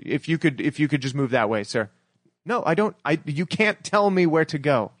 if you could just move that way, sir." No, I don't. You can't tell me where to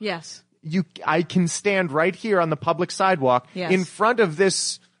go. Yes. I can stand right here on the public sidewalk Yes. in front of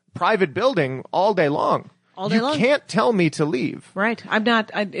this private building all day long. All day long. You can't tell me to leave. Right. I'm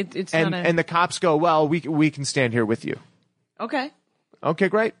not. It's not a. And the cops go, well, we can stand here with you. Okay. Okay,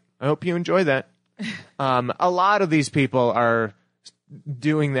 great. I hope you enjoy that. A lot of these people are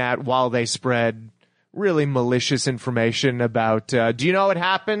doing that while they spread really malicious information about, do you know what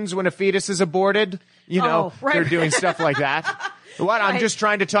happens when a fetus is aborted? You know, right. They're doing stuff like that. What? I'm just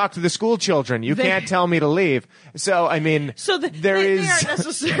trying to talk to the school children. You can't tell me to leave. So, I mean, they aren't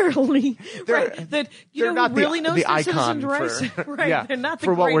necessarily right. That they're not who really knows the their icon citizens' rights. for, Right. yeah, They're not the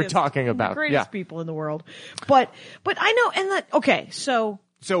for what we're greatest- talking about. The greatest Yeah. people in the world. But I know, and that okay. So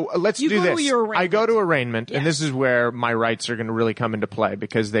let's you do go this. to your I go arraignment. to arraignment, Yeah. and this is where my rights are going to really come into play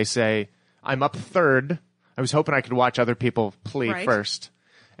because they say I'm up third. I was hoping I could watch other people plea first,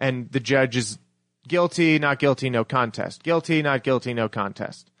 and the judge is guilty, not guilty, no contest. Guilty, not guilty, no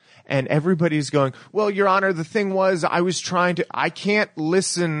contest. And everybody's going, well, Your Honor, the thing was I can't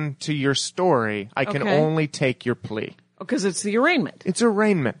listen to your story. I can Okay. only take your plea. because it's the arraignment. It's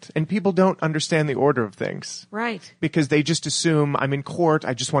arraignment, and people don't understand the order of things. Right. Because they just assume I'm in court.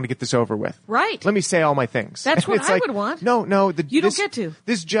 I just want to get this over with. Right. Let me say all my things. That's And what it's I like, would want. No. You don't get to.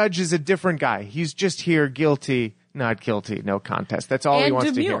 This judge is a different guy. He's just here guilty, not guilty, no contest. That's all he And wants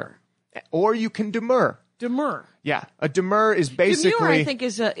to demur. hear. Or you can demur. Demur. Yeah, a demur is basically. Demure, I think,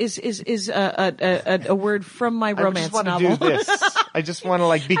 is a word from my romance I just novel. want to do this. I just want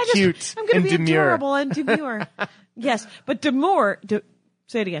to be cute I'm going and to be demure. adorable and demure. Yes, but demure.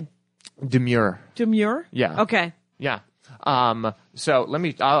 Say it again. Demure. Demure. Yeah. Okay. Yeah. So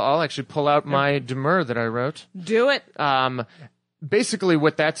I'll actually pull out my demur that I wrote. Do it. Basically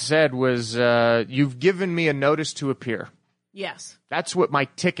what that said was, you've given me a notice to appear. Yes. That's what my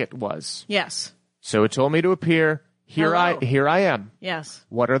ticket was. Yes. So it told me to appear. Here Hello. I am. Yes.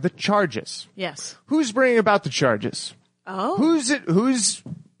 What are the charges? Yes. Who's bringing about the charges? Oh.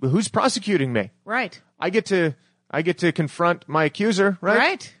 Who's prosecuting me? Right. I get to confront my accuser,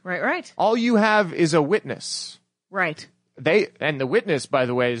 right? Right. All you have is a witness. Right. And the witness, by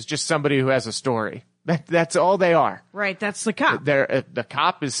the way, is just somebody who has a story. That's all they are. Right. That's the cop. The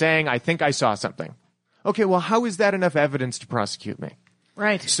cop is saying, I think I saw something. Okay, well, how is that enough evidence to prosecute me?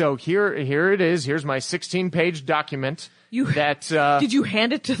 Right. So here it is. Here's my 16-page document. Did you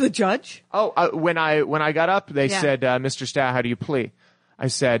hand it to the judge? When I got up, they Yeah. said, Mr. Stout, how do you plea? I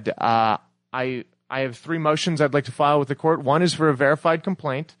said, I have 3 motions I'd like to file with the court. One is for a verified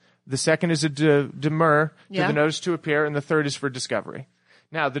complaint. The second is a demur to Yeah. the notice to appear, and the third is for discovery.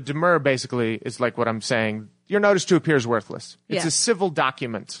 Now, the demur basically is like what I'm saying. Your notice to appear is worthless. It's Yes. a civil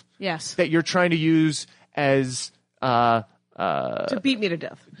document Yes. that you're trying to use as To beat me to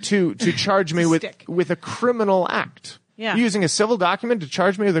death. to charge me Stick. with a criminal act. Yeah. You're using a civil document to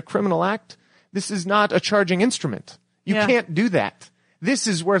charge me with a criminal act? This is not a charging instrument. You Yeah. can't do that. This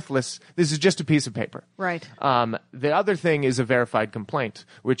is worthless. This is just a piece of paper. Right. The other thing is a verified complaint,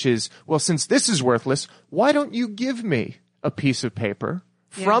 which is, well, since this is worthless, why don't you give me a piece of paper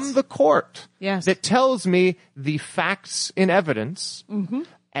from Yes. the court Yes. that tells me the facts in evidence,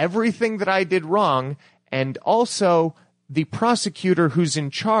 everything that I did wrong, and also the prosecutor who's in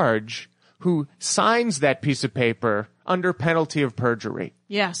charge who signs that piece of paper under penalty of perjury.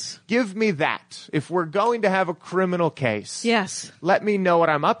 Yes. Give me that. If we're going to have a criminal case, Yes. let me know what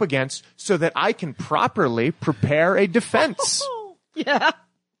I'm up against so that I can properly prepare a defense. Yeah.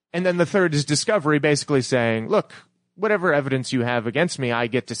 And then the third is discovery, basically saying, look, whatever evidence you have against me, I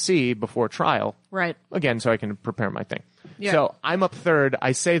get to see before trial. Right. Again, so I can prepare my thing. Yeah. So I'm up third.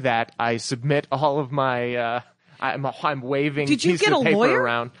 I say that. I submit all of my, I'm waving Did you pieces get of a paper lawyer?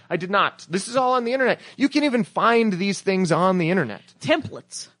 around. I did not. This is all on the internet. You can even find these things on the internet.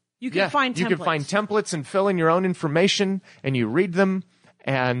 Templates. You can find templates. You can find templates and fill in your own information, and you read them.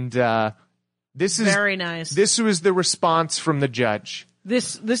 And this is Very nice. This was the response from the judge.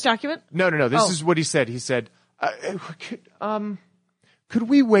 This document? No. This Oh. is what he said. He said, could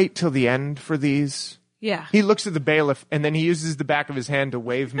we wait till the end for these? Yeah. He looks at the bailiff, and then he uses the back of his hand to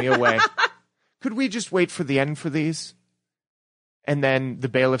wave me away. Could we just wait for the end for these? And then the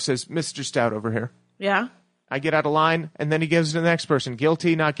bailiff says, Mr. Stout over here. Yeah. I get out of line, and then he gives it to the next person.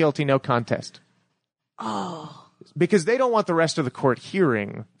 Guilty, not guilty, no contest. Oh. Because they don't want the rest of the court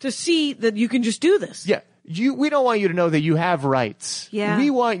hearing. To see that you can just do this. Yeah. We don't want you to know that you have rights. Yeah. We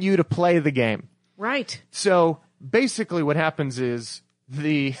want you to play the game. Right. So basically what happens is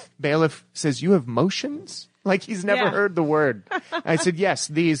the bailiff says, you have motions? Like he's never Yeah. heard the word. I said, yes,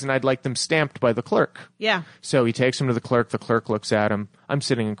 these, and I'd like them stamped by the clerk. Yeah. So he takes him to the clerk. The clerk looks at him. I'm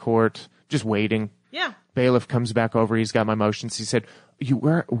sitting in court, just waiting. Yeah. Bailiff comes back over. He's got my motions. He said,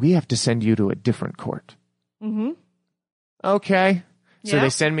 we have to send you to a different court. Mm-hmm. Okay. So Yeah. they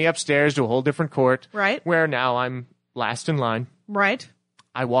send me upstairs to a whole different court. Right. Where now I'm last in line. Right.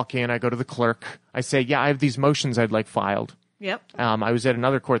 I walk in. I go to the clerk. I say, yeah, I have these motions I'd like filed. Yep. I was at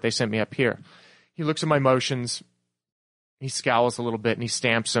another court. They sent me up here. He looks at my motions. He scowls a little bit and he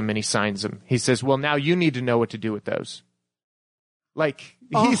stamps them and he signs them. He says, well, now you need to know what to do with those. Like,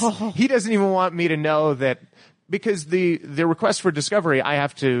 he doesn't even want me to know that, because the request for discovery, I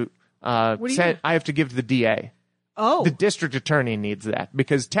have to I have to give to the DA. Oh. The district attorney needs that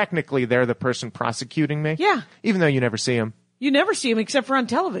because technically they're the person prosecuting me. Yeah. Even though you never see him. You never see him except for on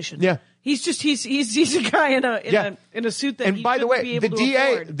television. Yeah. He's a guy in a suit that and he by the way, be able to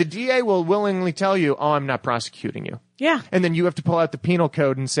afford. the DA will willingly tell you, "Oh, I'm not prosecuting you." Yeah. And then you have to pull out the penal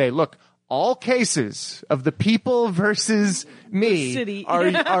code and say, "Look, all cases of the people versus me city.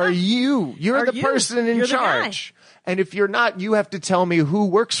 are you. You're the person in You're the charge. And if you're not, you have to tell me who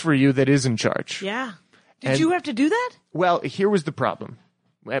works for you that is in charge." Yeah. Did you have to do that? Well, here was the problem.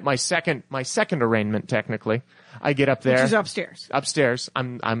 At my second arraignment, technically, I get up there. Which is upstairs. Upstairs.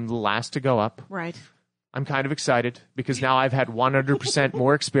 I'm the last to go up. Right. I'm kind of excited because now I've had 100%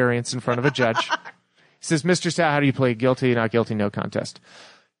 more experience in front of a judge. He says, Mr. Stout, how do you plead? Guilty, not guilty, no contest.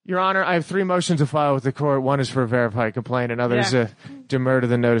 Your Honor, I have 3 motions to file with the court. One is for a verified complaint, another is a demur to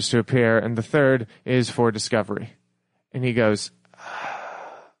the notice to appear, and the third is for discovery. And he goes,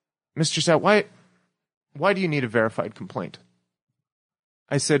 Mr. Stout, why do you need a verified complaint?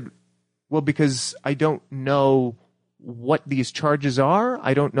 I said, well, because I don't know what these charges are.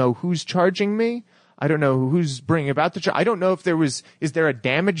 I don't know who's charging me. I don't know who's bringing about the charge. I don't know if is there a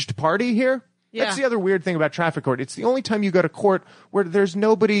damaged party here? Yeah. That's the other weird thing about traffic court. It's the only time you go to court where there's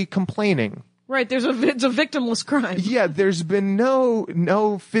nobody complaining. Right. It's a victimless crime. Yeah. There's been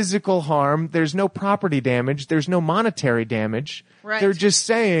no physical harm. There's no property damage. There's no monetary damage. Right. They're just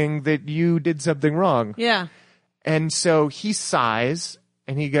saying that you did something wrong. Yeah. And so he sighs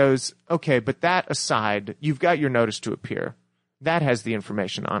and he goes, okay, but that aside, you've got your notice to appear. That has the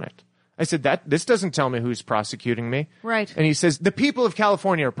information on it. I said, this doesn't tell me who's prosecuting me. Right. And he says, the people of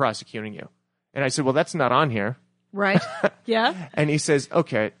California are prosecuting you. And I said, well, that's not on here. Right. Yeah. And he says,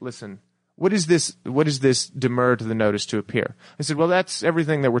 okay, listen, what is this demur to the notice to appear? I said, well, that's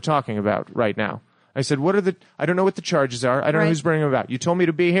everything that we're talking about right now. I said, I don't know what the charges are. I don't know who's bringing them about. You told me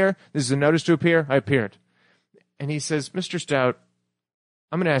to be here. This is a notice to appear. I appeared. And he says, Mr. Stout,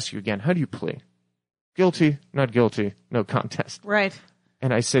 I'm going to ask you again. How do you plea? Guilty, not guilty, no contest. Right.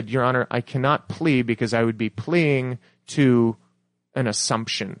 And I said, Your Honor, I cannot plea because I would be pleading to an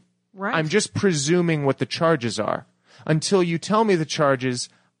assumption. Right. I'm just presuming what the charges are. Until you tell me the charges,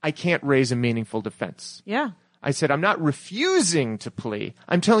 I can't raise a meaningful defense. Yeah. I said, I'm not refusing to plea.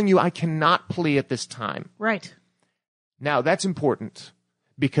 I'm telling you I cannot plea at this time. Right. Now, that's important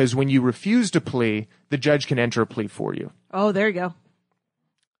because when you refuse to plea, the judge can enter a plea for you. Oh, there you go.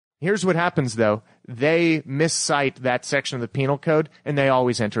 Here's what happens, though. They miscite that section of the penal code, and they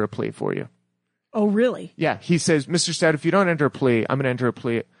always enter a plea for you. Oh, really? Yeah. He says, Mr. Stout, if you don't enter a plea, I'm going to enter a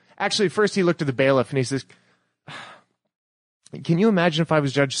plea. Actually, first he looked at the bailiff, and he says, can you imagine if I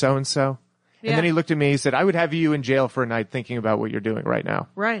was Judge so-and-so? Yeah. And then he looked at me, he said, I would have you in jail for a night thinking about what you're doing right now.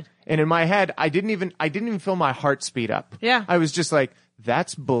 Right. And in my head, I didn't even feel my heart speed up. Yeah. I was just like,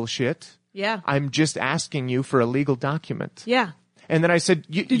 that's bullshit. Yeah. I'm just asking you for a legal document. Yeah. And then I said,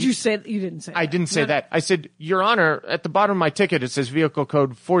 Did you say you didn't say I didn't say that. I said, Your Honor, at the bottom of my ticket, it says vehicle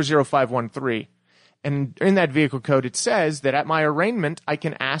code 40513. And in that vehicle code, it says that at my arraignment, I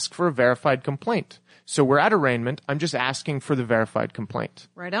can ask for a verified complaint. So we're at arraignment. I'm just asking for the verified complaint.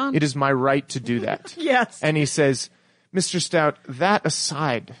 Right on. It is my right to do that. Yes. And he says, Mr. Stout, that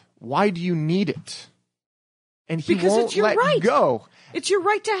aside, why do you need it? And he Because won't it's your let right. go. It's your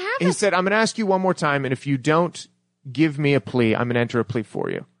right to have He it. said, I'm going to ask you one more time, and if you don't give me a plea, I'm going to enter a plea for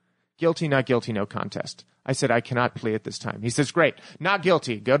you. Guilty, not guilty, no contest. I said, I cannot plea at this time. He says, great, not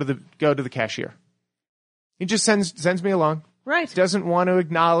guilty. Go to the cashier. He just sends me along. Right. Doesn't want to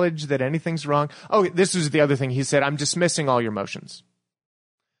acknowledge that anything's wrong. Oh, this is the other thing. He said, I'm dismissing all your motions.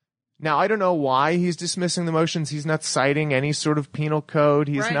 Now, I don't know why he's dismissing the motions. He's not citing any sort of penal code.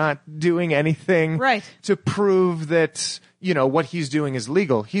 He's Right. not doing anything Right. to prove that, what he's doing is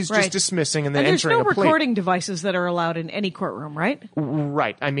legal. He's Right. just dismissing and then And there's entering no a plea. recording devices that are allowed in any courtroom, right?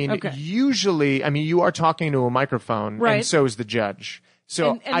 Right. I mean, Okay. usually, you are talking to a microphone, Right. and so is the judge.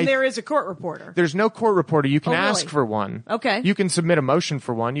 So and there is a court reporter. There's no court reporter. You can Oh, really? ask for one. Okay. You can submit a motion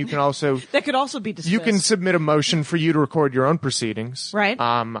for one. You can also That could also be dismissed. you can submit a motion for you to record your own proceedings. Right.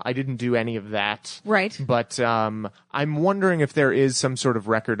 I didn't do any of that. Right. But I'm wondering if there is some sort of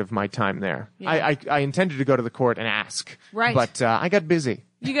record of my time there. Yeah. I intended to go to the court and ask. Right. But I got busy.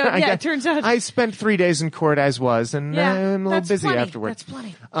 You go. Yeah, it turns out I spent 3 days in court as was, and Yeah, I'm a little that's busy plenty. afterwards.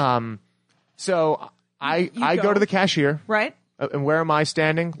 That's plenty. So I go. go to the cashier. Right. And where am I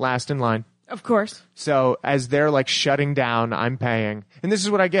standing? Last in line. Of course. So as they're like shutting down, I'm paying. And this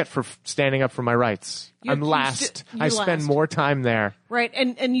is what I get for standing up for my rights. I'm last. I spend more time there. Right.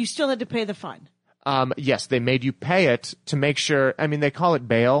 And you still had to pay the fine. Yes, they made you pay it to make sure. I mean, they call it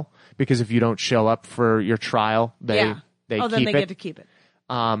bail because if you don't show up for your trial, they keep then they it. get to keep it.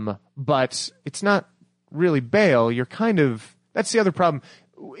 But it's not really bail. You're kind of, that's the other problem.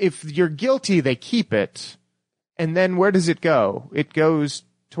 If you're guilty, they keep it. And then where does it go? It goes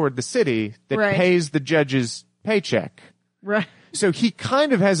toward the city that Right. pays the judge's paycheck. Right. So he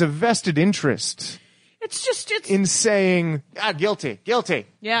kind of has a vested interest It's in saying, guilty.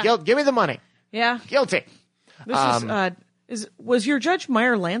 Yeah. Give me the money. yeah. Guilty. This was your judge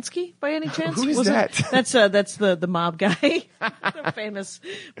Meyer Lansky by any chance? Who is Was that? That's the mob guy, the famous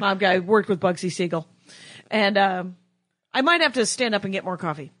mob guy who worked with Bugsy Siegel, and I might have to stand up and get more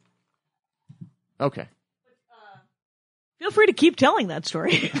coffee. Okay. Feel free to keep telling that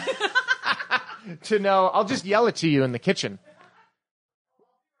story. To know, I'll just yell it to you in the kitchen.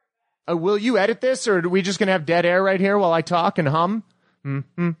 Will you edit this, or are we just going to have dead air right here while I talk and hum?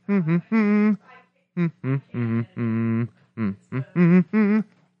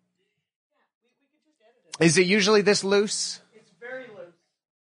 Is it usually this loose? It's very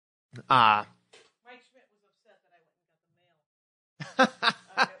loose. Ah. Mike Schmidt was upset that I went and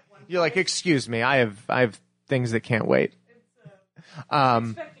got the mail. You're like, excuse me, I have things that can't wait.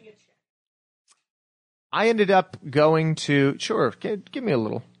 Expecting a check. I ended up going to, sure, give me a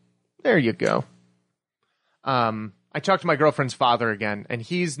little. There you go. I talked to my girlfriend's father again, and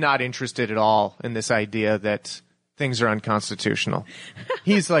he's not interested at all in this idea that things are unconstitutional.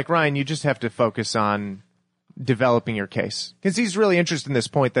 He's like, Ryan, you just have to focus on developing your case. Because he's really interested in this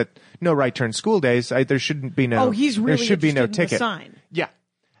point that no right turn school days, there shouldn't be no, He's really there should be no interested in the ticket. sign. Yeah.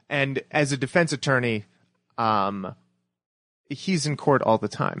 And as a defense attorney, he's in court all the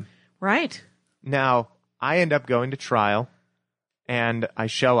time. Right. Now, I end up going to trial, and I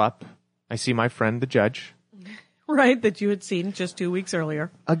show up. I see my friend, the judge. Right, that you had seen just 2 weeks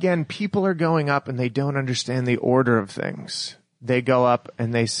earlier. Again, people are going up, and they don't understand the order of things. They go up,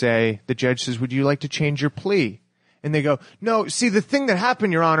 and they say, the judge says, would you like to change your plea? And they go, no, see, the thing that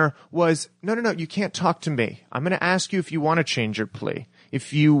happened, Your Honor, was, no, you can't talk to me. I'm going to ask you if you want to change your plea.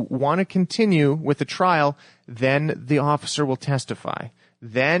 If you want to continue with the trial, then the officer will testify.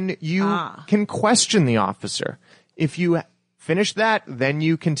 Then you can question the officer. If you finish that, then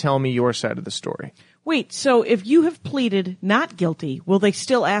you can tell me your side of the story. Wait, so if you have pleaded not guilty, will they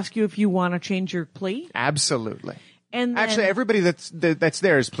still ask you if you want to change your plea? Absolutely. And then, Actually, everybody that's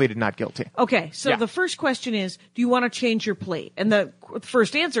there is pleaded not guilty. Okay, so Yeah. the first question is, do you want to change your plea? And the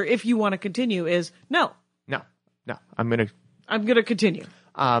first answer, if you want to continue, is no. No. I'm going to continue.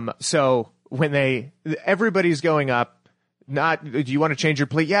 So when everybody's going up, do you want to change your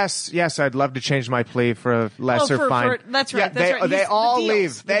plea? Yes, I'd love to change my plea for a lesser fine. That's right. Yeah, that's right. They all the deals,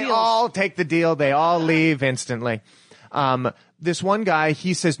 leave. the They deals. all take the deal. They all leave instantly. This one guy,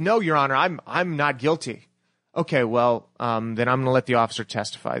 he says, no, Your Honor, I'm not guilty. Okay, well, then I'm going to let the officer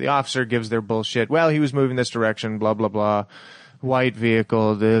testify. The officer gives their bullshit. Well, he was moving this direction, blah, blah, blah. White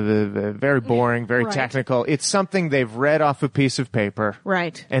vehicle, very boring, very Right. technical. It's something they've read off a piece of paper.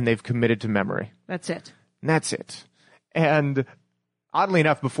 Right. And they've committed to memory. That's it. And that's it. And oddly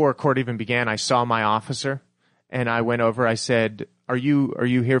enough, before court even began, I saw my officer and I went over. I said, are you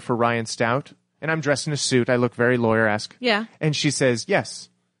here for Ryan Stout? And I'm dressed in a suit. I look very lawyer-esque. Yeah. And she says, yes.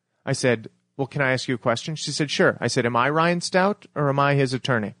 I said, well, can I ask you a question? She said, sure. I said, am I Ryan Stout or am I his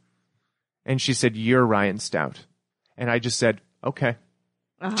attorney? And she said, you're Ryan Stout. And I just said, okay.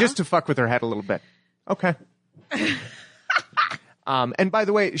 Just to fuck with her head a little bit. Okay. And by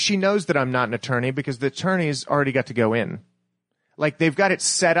the way, she knows that I'm not an attorney because the attorney's already got to go in. Like, they've got it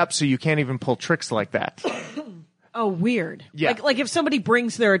set up so you can't even pull tricks like that. Oh, weird. Yeah. Like if somebody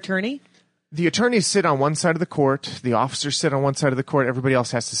brings their attorney? The attorneys sit on one side of the court. The officers sit on one side of the court. Everybody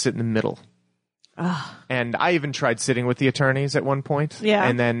else has to sit in the middle. And I even tried sitting with the attorneys at one point. Yeah.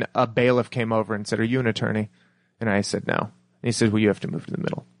 And then a bailiff came over and said, are you an attorney? And I said, no. And he said, well, you have to move to the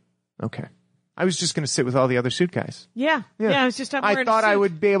middle. Okay. I was just going to sit with all the other suit guys. Yeah. I was just I wearing a thought I suit.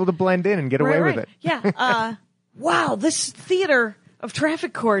 would be able to blend in and get away Right. with it. Yeah. Wow, this theater, of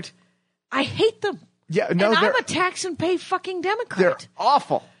traffic court. I hate them. Yeah, no, and I'm a tax and pay fucking Democrat. They're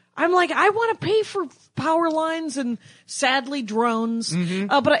awful. I'm like, I want to pay for power lines and sadly drones,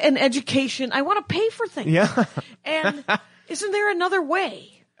 and education. I want to pay for things. Yeah. And isn't there another way?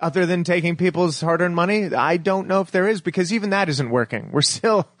 Other than taking people's hard-earned money, I don't know if there is, because even that isn't working. We're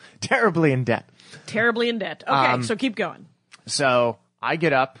still terribly in debt. Terribly in debt. Okay, so keep going. So I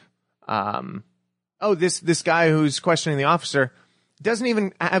get up. This guy who's questioning the officer doesn't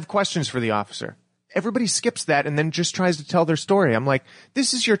even have questions for the officer. Everybody skips that and then just tries to tell their story. I'm like,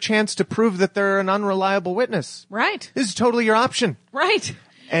 this is your chance to prove that they're an unreliable witness. Right. This is totally your option. Right.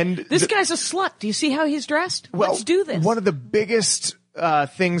 And this guy's a slut. Do you see how he's dressed? Well, let's do this. One of the biggest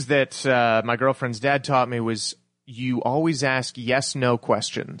things that my girlfriend's dad taught me was you always ask yes/no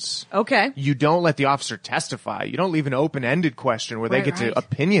questions. Okay. You don't let the officer testify. You don't leave an open-ended question where they get to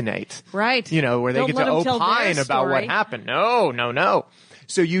opinionate. Right. You know, where they get to opine about what happened. No.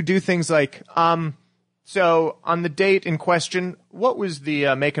 So you do things like, so on the date in question, what was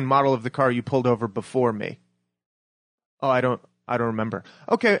the make and model of the car you pulled over before me? Oh, I don't remember.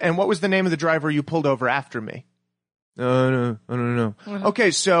 Okay, and what was the name of the driver you pulled over after me? No, I don't know.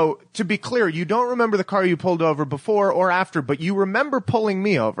 Okay, so to be clear, you don't remember the car you pulled over before or after, but you remember pulling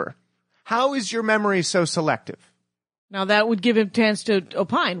me over. How is your memory so selective? Now that would give him a chance to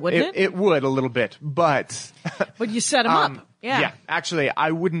opine, wouldn't it? It would a little bit, but but you set him up. Yeah. Actually,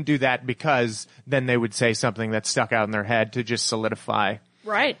 I wouldn't do that because then they would say something that stuck out in their head to just solidify.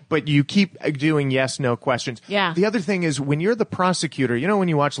 Right. But you keep doing yes/no questions. Yeah. The other thing is when you're the prosecutor, you know when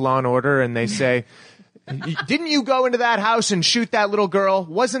you watch Law and Order and they say, didn't you go into that house and shoot that little girl?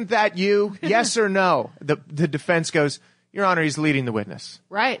 Wasn't that you? Yes or no? The defense goes, Your Honor, he's leading the witness.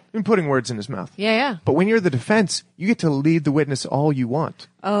 Right. I'm putting words in his mouth. Yeah. But when you're the defense, you get to lead the witness all you want.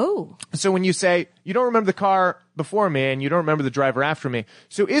 Oh. So when you say, you don't remember the car before me and you don't remember the driver after me,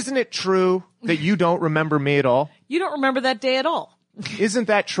 so isn't it true that you don't remember me at all? You don't remember that day at all. Isn't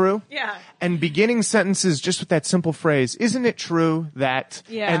that true? Yeah. And beginning sentences just with that simple phrase, isn't it true that,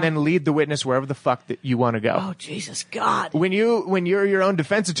 and then lead the witness wherever the fuck that you want to go. Oh, Jesus God. When you're your own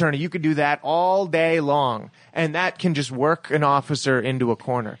defense attorney, you could do that all day long. And that can just work an officer into a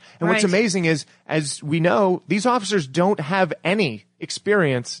corner. And what's amazing is, as we know, these officers don't have any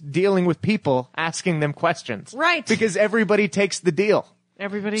experience dealing with people asking them questions. Right. Because everybody takes the deal.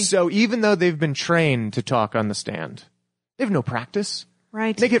 Everybody. So even though they've been trained to talk on the stand, they have no practice.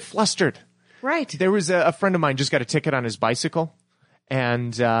 Right. They get flustered. Right. There was a friend of mine just got a ticket on his bicycle,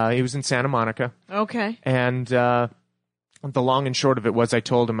 and he was in Santa Monica. Okay. And the long and short of it was I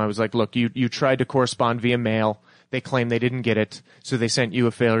told him, I was like, look, you tried to correspond via mail. They claim they didn't get it, so they sent you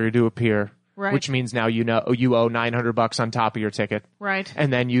a failure to appear. Right. Which means now you owe $900 on top of your ticket. Right.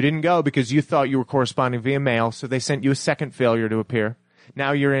 And then you didn't go because you thought you were corresponding via mail, so they sent you a second failure to appear.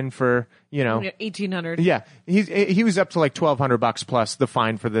 Now you're in for, $1,800. Yeah. He was up to like $1,200 plus the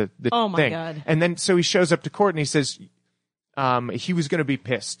fine for the oh my thing. God. And then so he shows up to court and he says he was going to be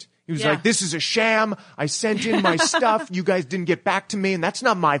pissed. He was like, this is a sham. I sent in my stuff. You guys didn't get back to me and that's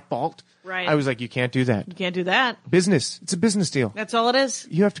not my fault. Right. I was like, you can't do that. You can't do that. Business. It's a business deal. That's all it is.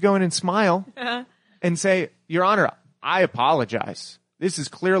 You have to go in and smile and say, Your Honor, I apologize. This is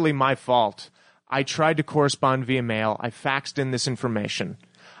clearly my fault. I tried to correspond via mail. I faxed in this information.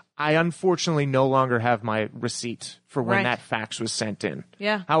 I unfortunately no longer have my receipt for when that fax was sent in.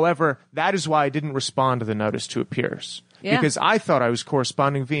 Yeah. However, that is why I didn't respond to the notice to appears. Yeah. Because I thought I was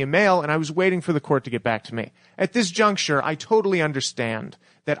corresponding via mail and I was waiting for the court to get back to me. At this juncture, I totally understand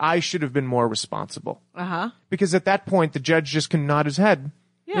that I should have been more responsible. Uh-huh. Because at that point, the judge just can nod his head.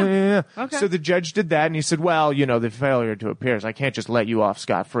 Yeah. Okay. So the judge did that, and he said, well, the failure to appear, I can't just let you off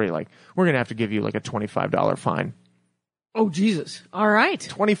scot-free. Like, we're going to have to give you like a $25 fine. Oh, Jesus. All right.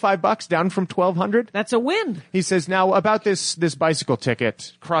 $25 down from $1,200? That's a win. He says, now, about this bicycle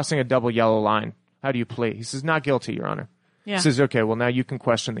ticket, crossing a double yellow line, how do you plead? He says, not guilty, Your Honor. Yeah. He says, okay, well, now you can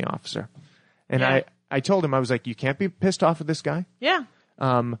question the officer. And I told him, I was like, you can't be pissed off at this guy. Yeah.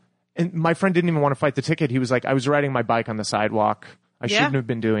 And my friend didn't even want to fight the ticket. He was like, I was riding my bike on the sidewalk. I shouldn't have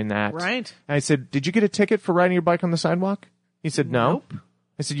been doing that. Right. And I said, did you get a ticket for riding your bike on the sidewalk? He said, no. Nope.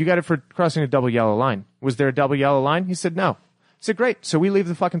 I said, you got it for crossing a double yellow line. Was there a double yellow line? He said, no. I said, great. So we leave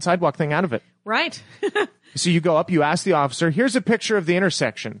the fucking sidewalk thing out of it. Right. So you go up, you ask the officer, here's a picture of the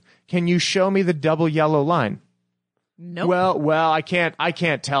intersection. Can you show me the double yellow line? Nope. Well, I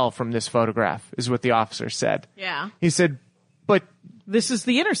can't tell from this photograph, is what the officer said. Yeah. He said, but this is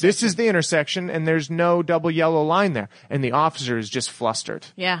the intersection. This is the intersection, and there's no double yellow line there. And the officer is just flustered.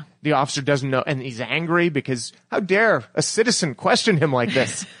 Yeah. The officer doesn't know, and he's angry because how dare a citizen question him like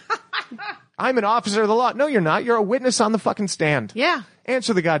this? I'm an officer of the law. No, you're not. You're a witness on the fucking stand. Yeah.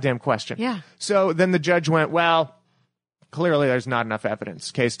 Answer the goddamn question. Yeah. So then the judge went, well, clearly there's not enough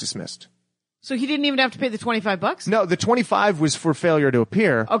evidence. Case dismissed. So he didn't even have to pay the $25? No, the 25 was for failure to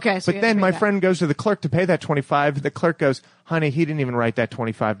appear. Okay, so but then my friend goes to the clerk to pay that 25. The clerk goes, honey, he didn't even write that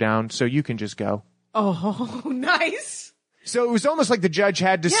 25 down, so you can just go. Oh, nice. So it was almost like the judge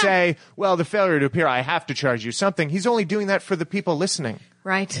had to Yeah. say, well, the failure to appear, I have to charge you something. He's only doing that for the people listening.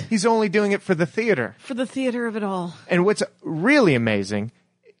 Right. He's only doing it for the theater. For the theater of it all. And what's really amazing,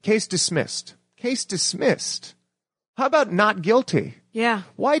 case dismissed. Case dismissed. How about not guilty? Yeah.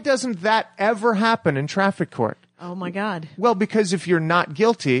 Why doesn't that ever happen in traffic court? Oh, my God. Well, because if you're not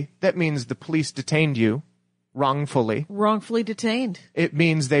guilty, that means the police detained you wrongfully. Wrongfully detained. It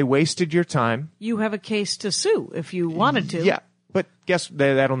means they wasted your time. You have a case to sue if you wanted to. Yeah, but guess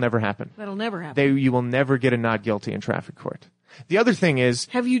that'll never happen. That'll never happen. You will never get a not guilty in traffic court. The other thing is,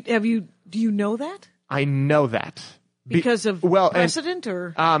 Do you know that? I know that. Because of precedent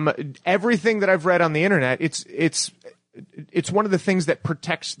or? Everything that I've read on the internet, it's one of the things that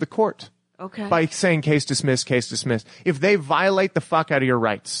protects the court. Okay. By saying case dismissed, case dismissed. If they violate the fuck out of your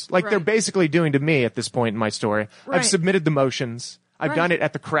rights, like they're Right. basically doing to me at this point in my story, Right. I've submitted the motions. I've Right. done it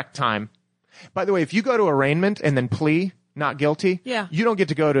at the correct time. By the way, if you go to arraignment and then plea not guilty, Yeah. you don't get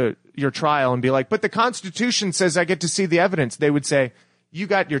to go to your trial and be like, but the Constitution says I get to see the evidence. They would say, you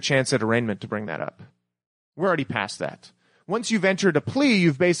got your chance at arraignment to bring that up. We're already past that. Once you've entered a plea,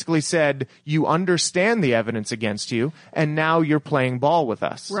 you've basically said you understand the evidence against you, and now you're playing ball with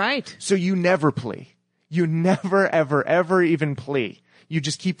us. Right. So you never plea. You never, ever, ever even plea. You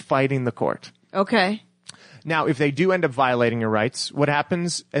just keep fighting the court. Okay. Now, if they do end up violating your rights, what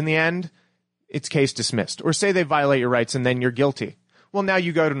happens in the end? It's case dismissed. Or say they violate your rights and then you're guilty. Well, now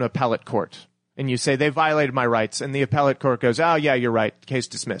you go to an appellate court and you say they violated my rights, and the appellate court goes, oh, yeah, you're right. Case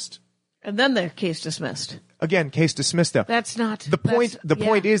dismissed. And then the case dismissed. Again, case dismissed though. That's not The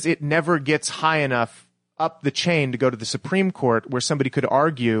point is it never gets high enough up the chain to go to the Supreme Court where somebody could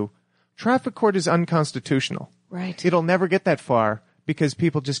argue traffic court is unconstitutional. Right. It'll never get that far because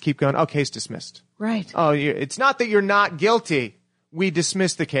people just keep going, oh, case dismissed. Right. Oh, it's not that you're not guilty. We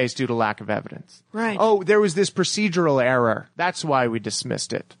dismissed the case due to lack of evidence. Right. Oh, there was this procedural error. That's why we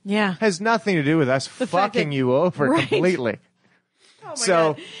dismissed it. Yeah. Has nothing to do with us fact fucking that- you over Right. completely. Oh my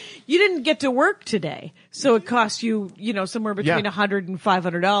So- God. You didn't get to work today, so it cost you, somewhere between Yeah. $100 and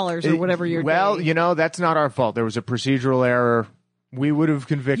 $500 or whatever your Well, day. that's not our fault. There was a procedural error. We would have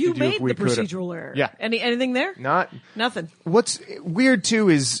convicted You you made if we the could have. procedural error. Yeah. Anything there? Nothing. What's weird too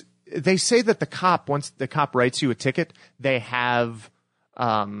is they say that once the cop writes you a ticket, they have,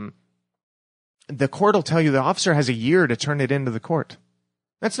 the court will tell you the officer has a year to turn it into the court.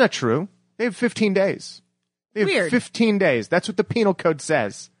 That's not true. They have 15 days. They have Weird. 15 days. That's what the penal code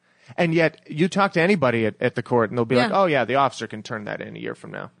says. And yet you talk to anybody at the court and they'll be like, Yeah. oh yeah, the officer can turn that in a year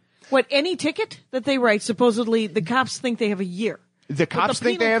from now. What, any ticket that they write, supposedly the cops think they have a year. The cops the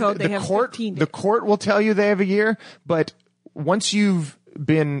think they penal have, code, they have 15 the days. court will tell you they have a year, but once you've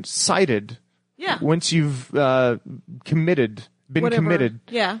been cited, Yeah. once you've been Whatever. committed,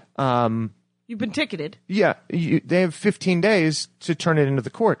 Yeah. You've been ticketed. yeah, they have 15 days to turn it into the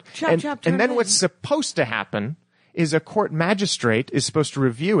court. Chop, and, chop, turn and then it what's in. supposed to happen is a court magistrate is supposed to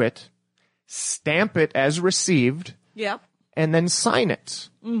review it, stamp it as received, Yep. and then sign it.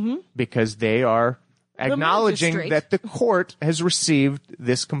 Mm-hmm. Because they are acknowledging magistrate. that the court has received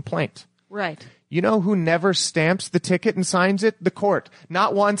this complaint. Right. You know who never stamps the ticket and signs it? The court.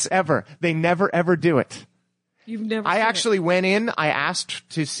 Not once ever. They never ever do it. You've never I seen actually went in, I asked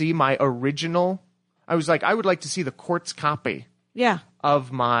to see my original. I was like, I would like to see the court's copy it. Yeah.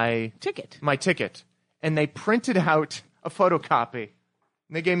 of my Ticket. ticket. And they printed out a photocopy.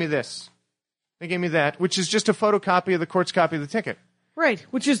 And they gave me this. They gave me that, which is just a photocopy of the court's copy of the ticket. Right.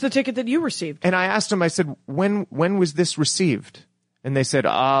 Which is the ticket that you received. And I asked them, I said, when was this received? And they said,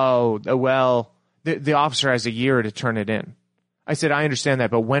 oh, well, the officer has a year to turn it in. I said, I understand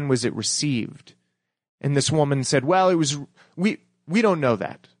that, but when was it received? And this woman said, well, it was, we don't know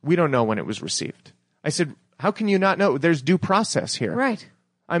that. We don't know when it was received. I said, how can you not know? There's due process here. Right.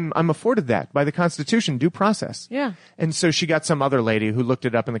 I'm afforded that by the Constitution, due process. Yeah. And so she got some other lady who looked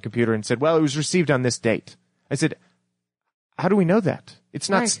it up in the computer and said, well, it was received on this date. I said, how do we know that? It's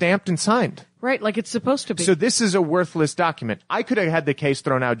not Right. stamped and signed. Right. Like it's supposed to be. So this is a worthless document. I could have had the case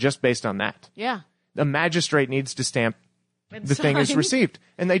thrown out just based on that. yeah. The magistrate needs to stamp And the thing is signed. received.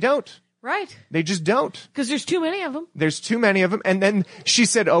 And they don't. Right. They just don't. Because there's too many of them. There's too many of them. And then she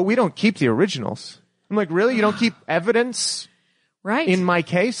said, oh, we don't keep the originals. I'm like, really? You don't keep evidence Right. in my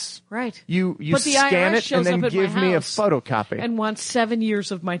case? Right. You But the scan IRS it shows and then up at my give me a house photocopy. and wants 7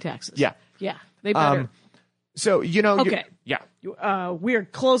 years of my taxes. Yeah. Yeah, they better. So, Okay. yeah, We're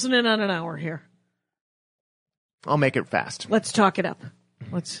closing in on an hour here. I'll make it fast. Let's talk it up.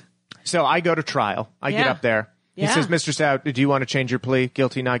 So I go to trial. I get up there. He Yeah. says, Mr. Stout, do you want to change your plea?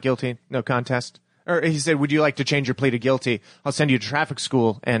 Guilty, not guilty? No contest? Or he said, would you like to change your plea to guilty? I'll send you to traffic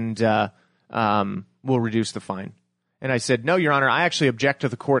school and we'll reduce the fine. And I said, no, Your Honor, I actually object to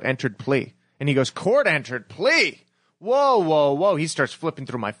the court-entered plea. And he goes, court-entered plea? Whoa, whoa, whoa. He starts flipping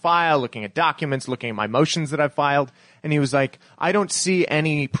through my file, looking at documents, looking at my motions that I filed. And he was like, I don't see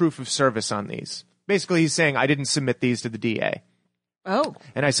any proof of service on these. Basically, he's saying I didn't submit these to the DA. Oh.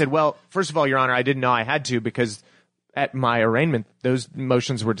 And I said, well, first of all, Your Honor, I didn't know I had to because at my arraignment, those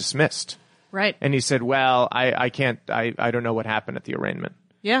motions were dismissed. Right. And he said, well, I can't, I don't know what happened at the arraignment.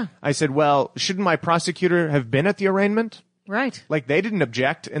 Yeah. I said, well, shouldn't my prosecutor have been at the arraignment? Right. Like, they didn't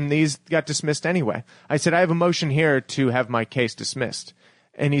object, and these got dismissed anyway. I said, I have a motion here to have my case dismissed.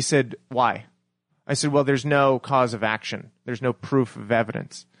 And he said, why? I said, well, there's no cause of action. There's no proof of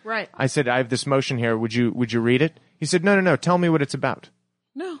evidence. Right. I said, I have this motion here. Would you read it? He said, no. Tell me what it's about.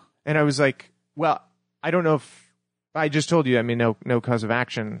 No. And I was like, well, I don't know if I just told you, I mean, no cause of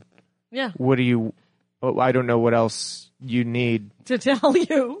action. Yeah. What do you, I don't know what else you need To tell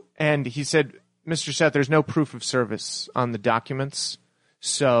you. And he said, Mr. Seth, there's no proof of service on the documents,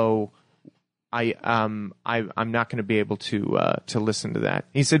 so I'm not going to be able to listen to that.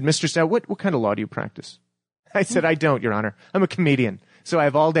 He said, Mr. Seth, what kind of law do you practice? I said, I don't, Your Honor. I'm a comedian, so I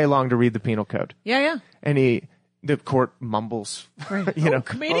have all day long to read the penal code. Yeah. And the court mumbles. Right.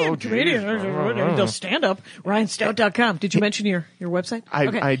 Comedian. They'll stand up. RyanStout.com. Did you mention your website?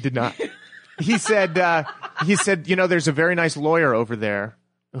 Okay. I did not. He said, there's a very nice lawyer over there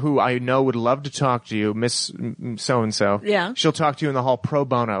who I know would love to talk to you, Miss So-and-so. Yeah. She'll talk to you in the hall pro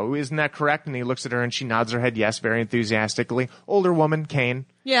bono. Isn't that correct? And he looks at her and she nods her head yes, very enthusiastically. Older woman, Kane.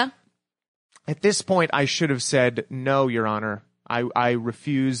 Yeah. At this point, I should have said, no, Your Honor. I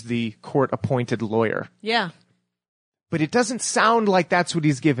refuse the court-appointed lawyer. Yeah. But it doesn't sound like that's what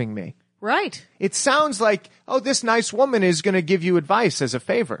he's giving me. Right. It sounds like, oh, this nice woman is going to give you advice as a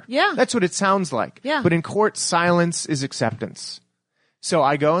favor. Yeah. That's what it sounds like. Yeah. But in court, silence is acceptance. So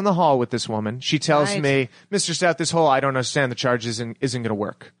I go in the hall with this woman. She tells me, Mr. Stout, this whole I don't understand the charges isn't going to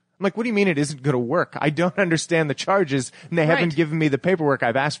work. I'm like, what do you mean it isn't going to work? I don't understand the charges, and they haven't given me the paperwork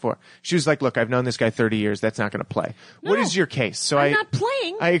I've asked for. She was like, look, I've known this guy 30 years. That's not going to play. No, what is your case? So I'm not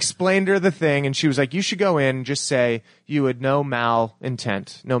playing. I explained her the thing, and she was like, you should go in, just say you had no mal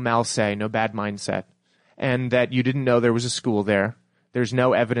intent, no mal say, no bad mindset, and that you didn't know there was a school there. There's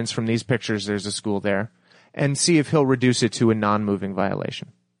no evidence from these pictures there's a school there, and see if he'll reduce it to a non-moving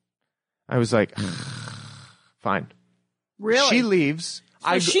violation. I was like, fine. Really? She leaves.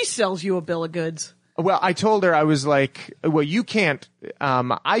 So she sells you a bill of goods. Well, I told her, I was like, well, you can't,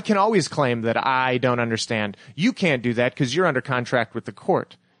 I can always claim that I don't understand. You can't do that because you're under contract with the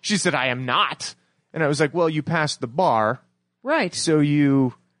court. She said, I am not. And I was like, well, you passed the bar. Right. So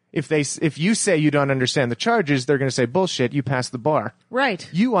if you say you don't understand the charges, they're going to say, bullshit, you passed the bar. Right.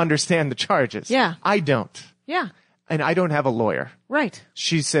 You understand the charges. Yeah. I don't. Yeah. And I don't have a lawyer. Right.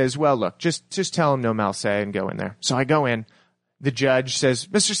 She says, well, look, just tell him no mal say and go in there. So I go in. The judge says,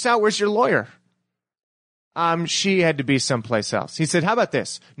 Mr. Stout, where's your lawyer? She had to be someplace else. He said, how about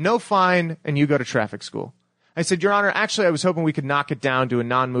this? No fine, and you go to traffic school. I said, Your Honor, actually, I was hoping we could knock it down to a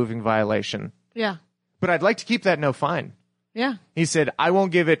non-moving violation. Yeah. But I'd like to keep that no fine. Yeah. He said, I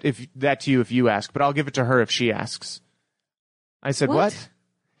won't give it that to you if you ask, but I'll give it to her if she asks. I said, what?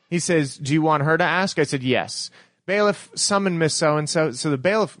 He says, do you want her to ask? I said, yes. Bailiff, summon Miss So-and-so. So the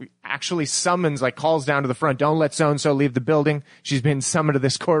bailiff actually summons, calls down to the front. Don't let So-and-so leave the building. She's been summoned to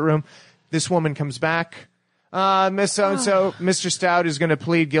this courtroom. This woman comes back. Miss So-and-so, Mr. Stout is going to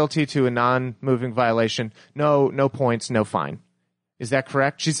plead guilty to a non-moving violation. No points, no fine. Is that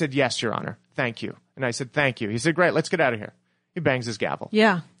correct? She said, yes, Your Honor. Thank you. And I said, thank you. He said, great, let's get out of here. He bangs his gavel.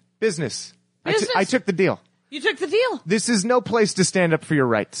 Yeah. Business. Business. I took the deal. You took the deal. This is no place to stand up for your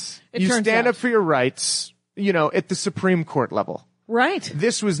rights. It you turns stand out. up for your rights, at the Supreme Court level. Right.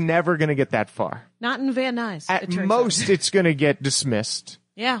 This was never going to get that far. Not in Van Nuys. At most, it's going to get dismissed.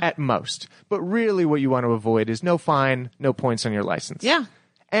 Yeah. At most. But really what you want to avoid is no fine, no points on your license. Yeah.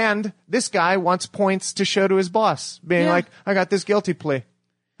 And this guy wants points to show to his boss, being like, I got this guilty plea.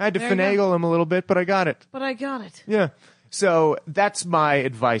 I had to finagle him a little bit, but I got it. But I got it. Yeah. So that's my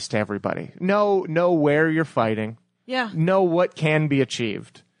advice to everybody. Know where you're fighting. Yeah. Know what can be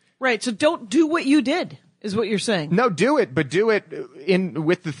achieved. Right. So don't do what you did. is what you're saying. No, do it, but do it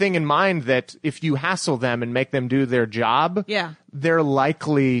with the thing in mind that if you hassle them and make them do their job, they're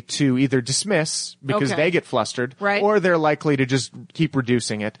likely to either dismiss because they get flustered, right, or they're likely to just keep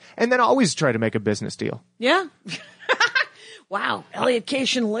reducing it, and then always try to make a business deal. Yeah. Wow, Elliot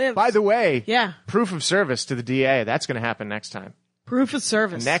Cation lives. By the way, proof of service to the DA. That's going to happen next time. Proof of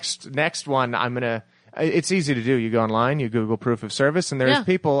service. Next one, I'm going to. It's easy to do. You go online, you Google proof of service, and there's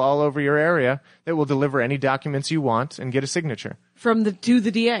people all over your area that will deliver any documents you want and get a signature to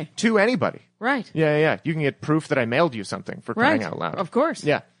the DA, to anybody. Right. Yeah. You can get proof that I mailed you something, for crying out loud. Of course.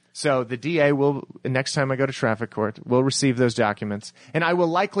 Yeah. So the DA will, next time I go to traffic court, will receive those documents, and I will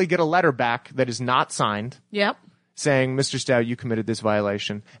likely get a letter back that is not signed. Yep. Saying, Mr. Stout, you committed this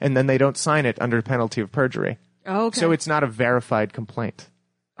violation, and then they don't sign it under penalty of perjury. Oh, okay. So it's not a verified complaint.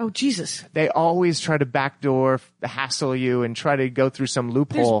 Oh, Jesus. They always try to backdoor, hassle you, and try to go through some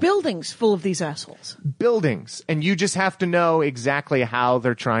loophole. There's buildings full of these assholes. Buildings. And you just have to know exactly how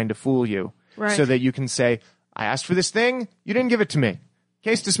they're trying to fool you. Right. So that you can say, I asked for this thing, you didn't give it to me.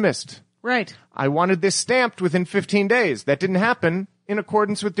 Case dismissed. Right. I wanted this stamped within 15 days. That didn't happen in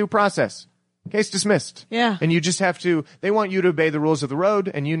accordance with due process. Case dismissed. Yeah. And you just have to, they want you to obey the rules of the road,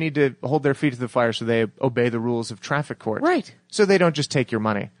 and you need to hold their feet to the fire so they obey the rules of traffic court. Right. So they don't just take your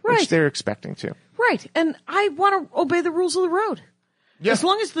money, which they're expecting to. Right. And I want to obey the rules of the road. Yeah. As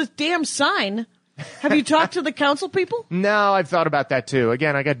long as the damn sign. Have you talked to the council people? No, I've thought about that too.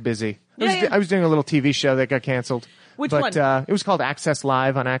 Again, I got busy. I was doing a little TV show that got canceled. Which one? It was called Access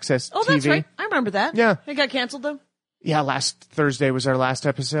Live on Access TV. Oh, that's right. I remember that. Yeah. It got canceled, though? Yeah, last Thursday was our last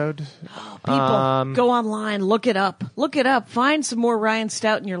episode. Oh, people, go online, look it up. Look it up. Find some more Ryan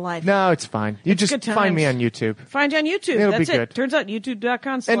Stout in your life. No, it's fine. You just find me on YouTube. Find you on YouTube. It'll That's be good. It. Turns out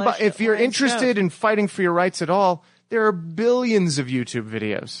youtube.com/. And if you're interested in fighting for your rights at all, there are billions of YouTube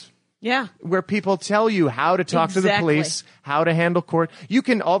videos. Yeah. Where people tell you how to talk to the police, how to handle court.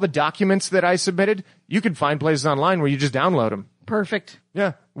 All the documents that I submitted, you can find places online where you just download them. Perfect.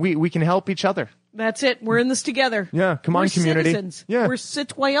 Yeah. We can help each other. That's it. We're in this together. Yeah. Come on, community. Citizens. Yeah. We're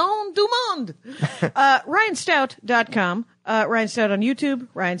citoyens du monde. RyanStout.com. Ryan Stout on YouTube.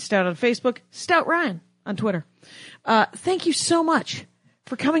 Ryan Stout on Facebook. Stout Ryan on Twitter. Thank you so much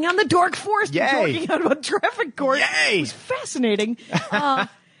for coming on the Dork Forest and talking about traffic court. Yay! It was fascinating. Yeah,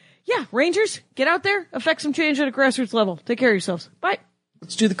 Rangers, get out there, affect some change at a grassroots level. Take care of yourselves. Bye.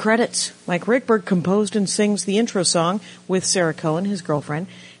 Let's do the credits. Mike Rickberg composed and sings the intro song with Sarah Cohen, his girlfriend,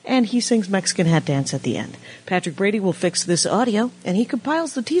 and he sings Mexican Hat Dance at the end. Patrick Brady will fix this audio, and he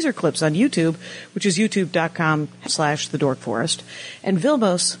compiles the teaser clips on YouTube, which is youtube.com/thedorkforest. And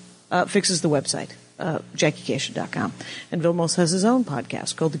Vilmos fixes the website, JackieCation.com. And Vilmos has his own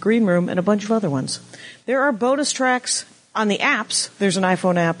podcast called The Green Room and a bunch of other ones. There are bonus tracks on the apps. There's an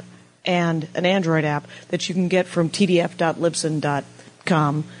iPhone app and an Android app that you can get from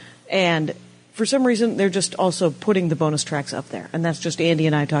tdf.libsyn.com. And for some reason, they're just also putting the bonus tracks up there. And that's just Andy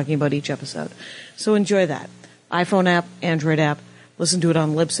and I talking about each episode. So enjoy that. iPhone app, Android app. Listen to it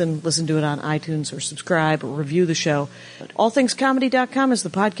on Libsyn. Listen to it on iTunes, or subscribe or review the show. AllThingsComedy.com is the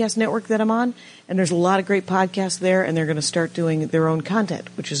podcast network that I'm on. And there's a lot of great podcasts there. And they're going to start doing their own content,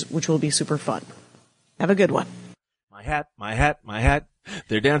 which will be super fun. Have a good one. My hat, my hat, my hat.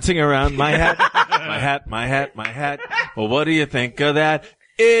 They're dancing around my hat, my hat, my hat, my hat. Well, what do you think of that?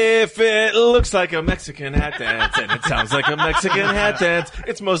 If it looks like a Mexican hat dance and it sounds like a Mexican hat dance,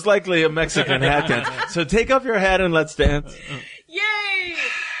 it's most likely a Mexican hat dance. So take off your hat and let's dance. Yay!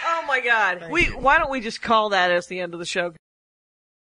 Oh my God. Why don't we just call that as the end of the show?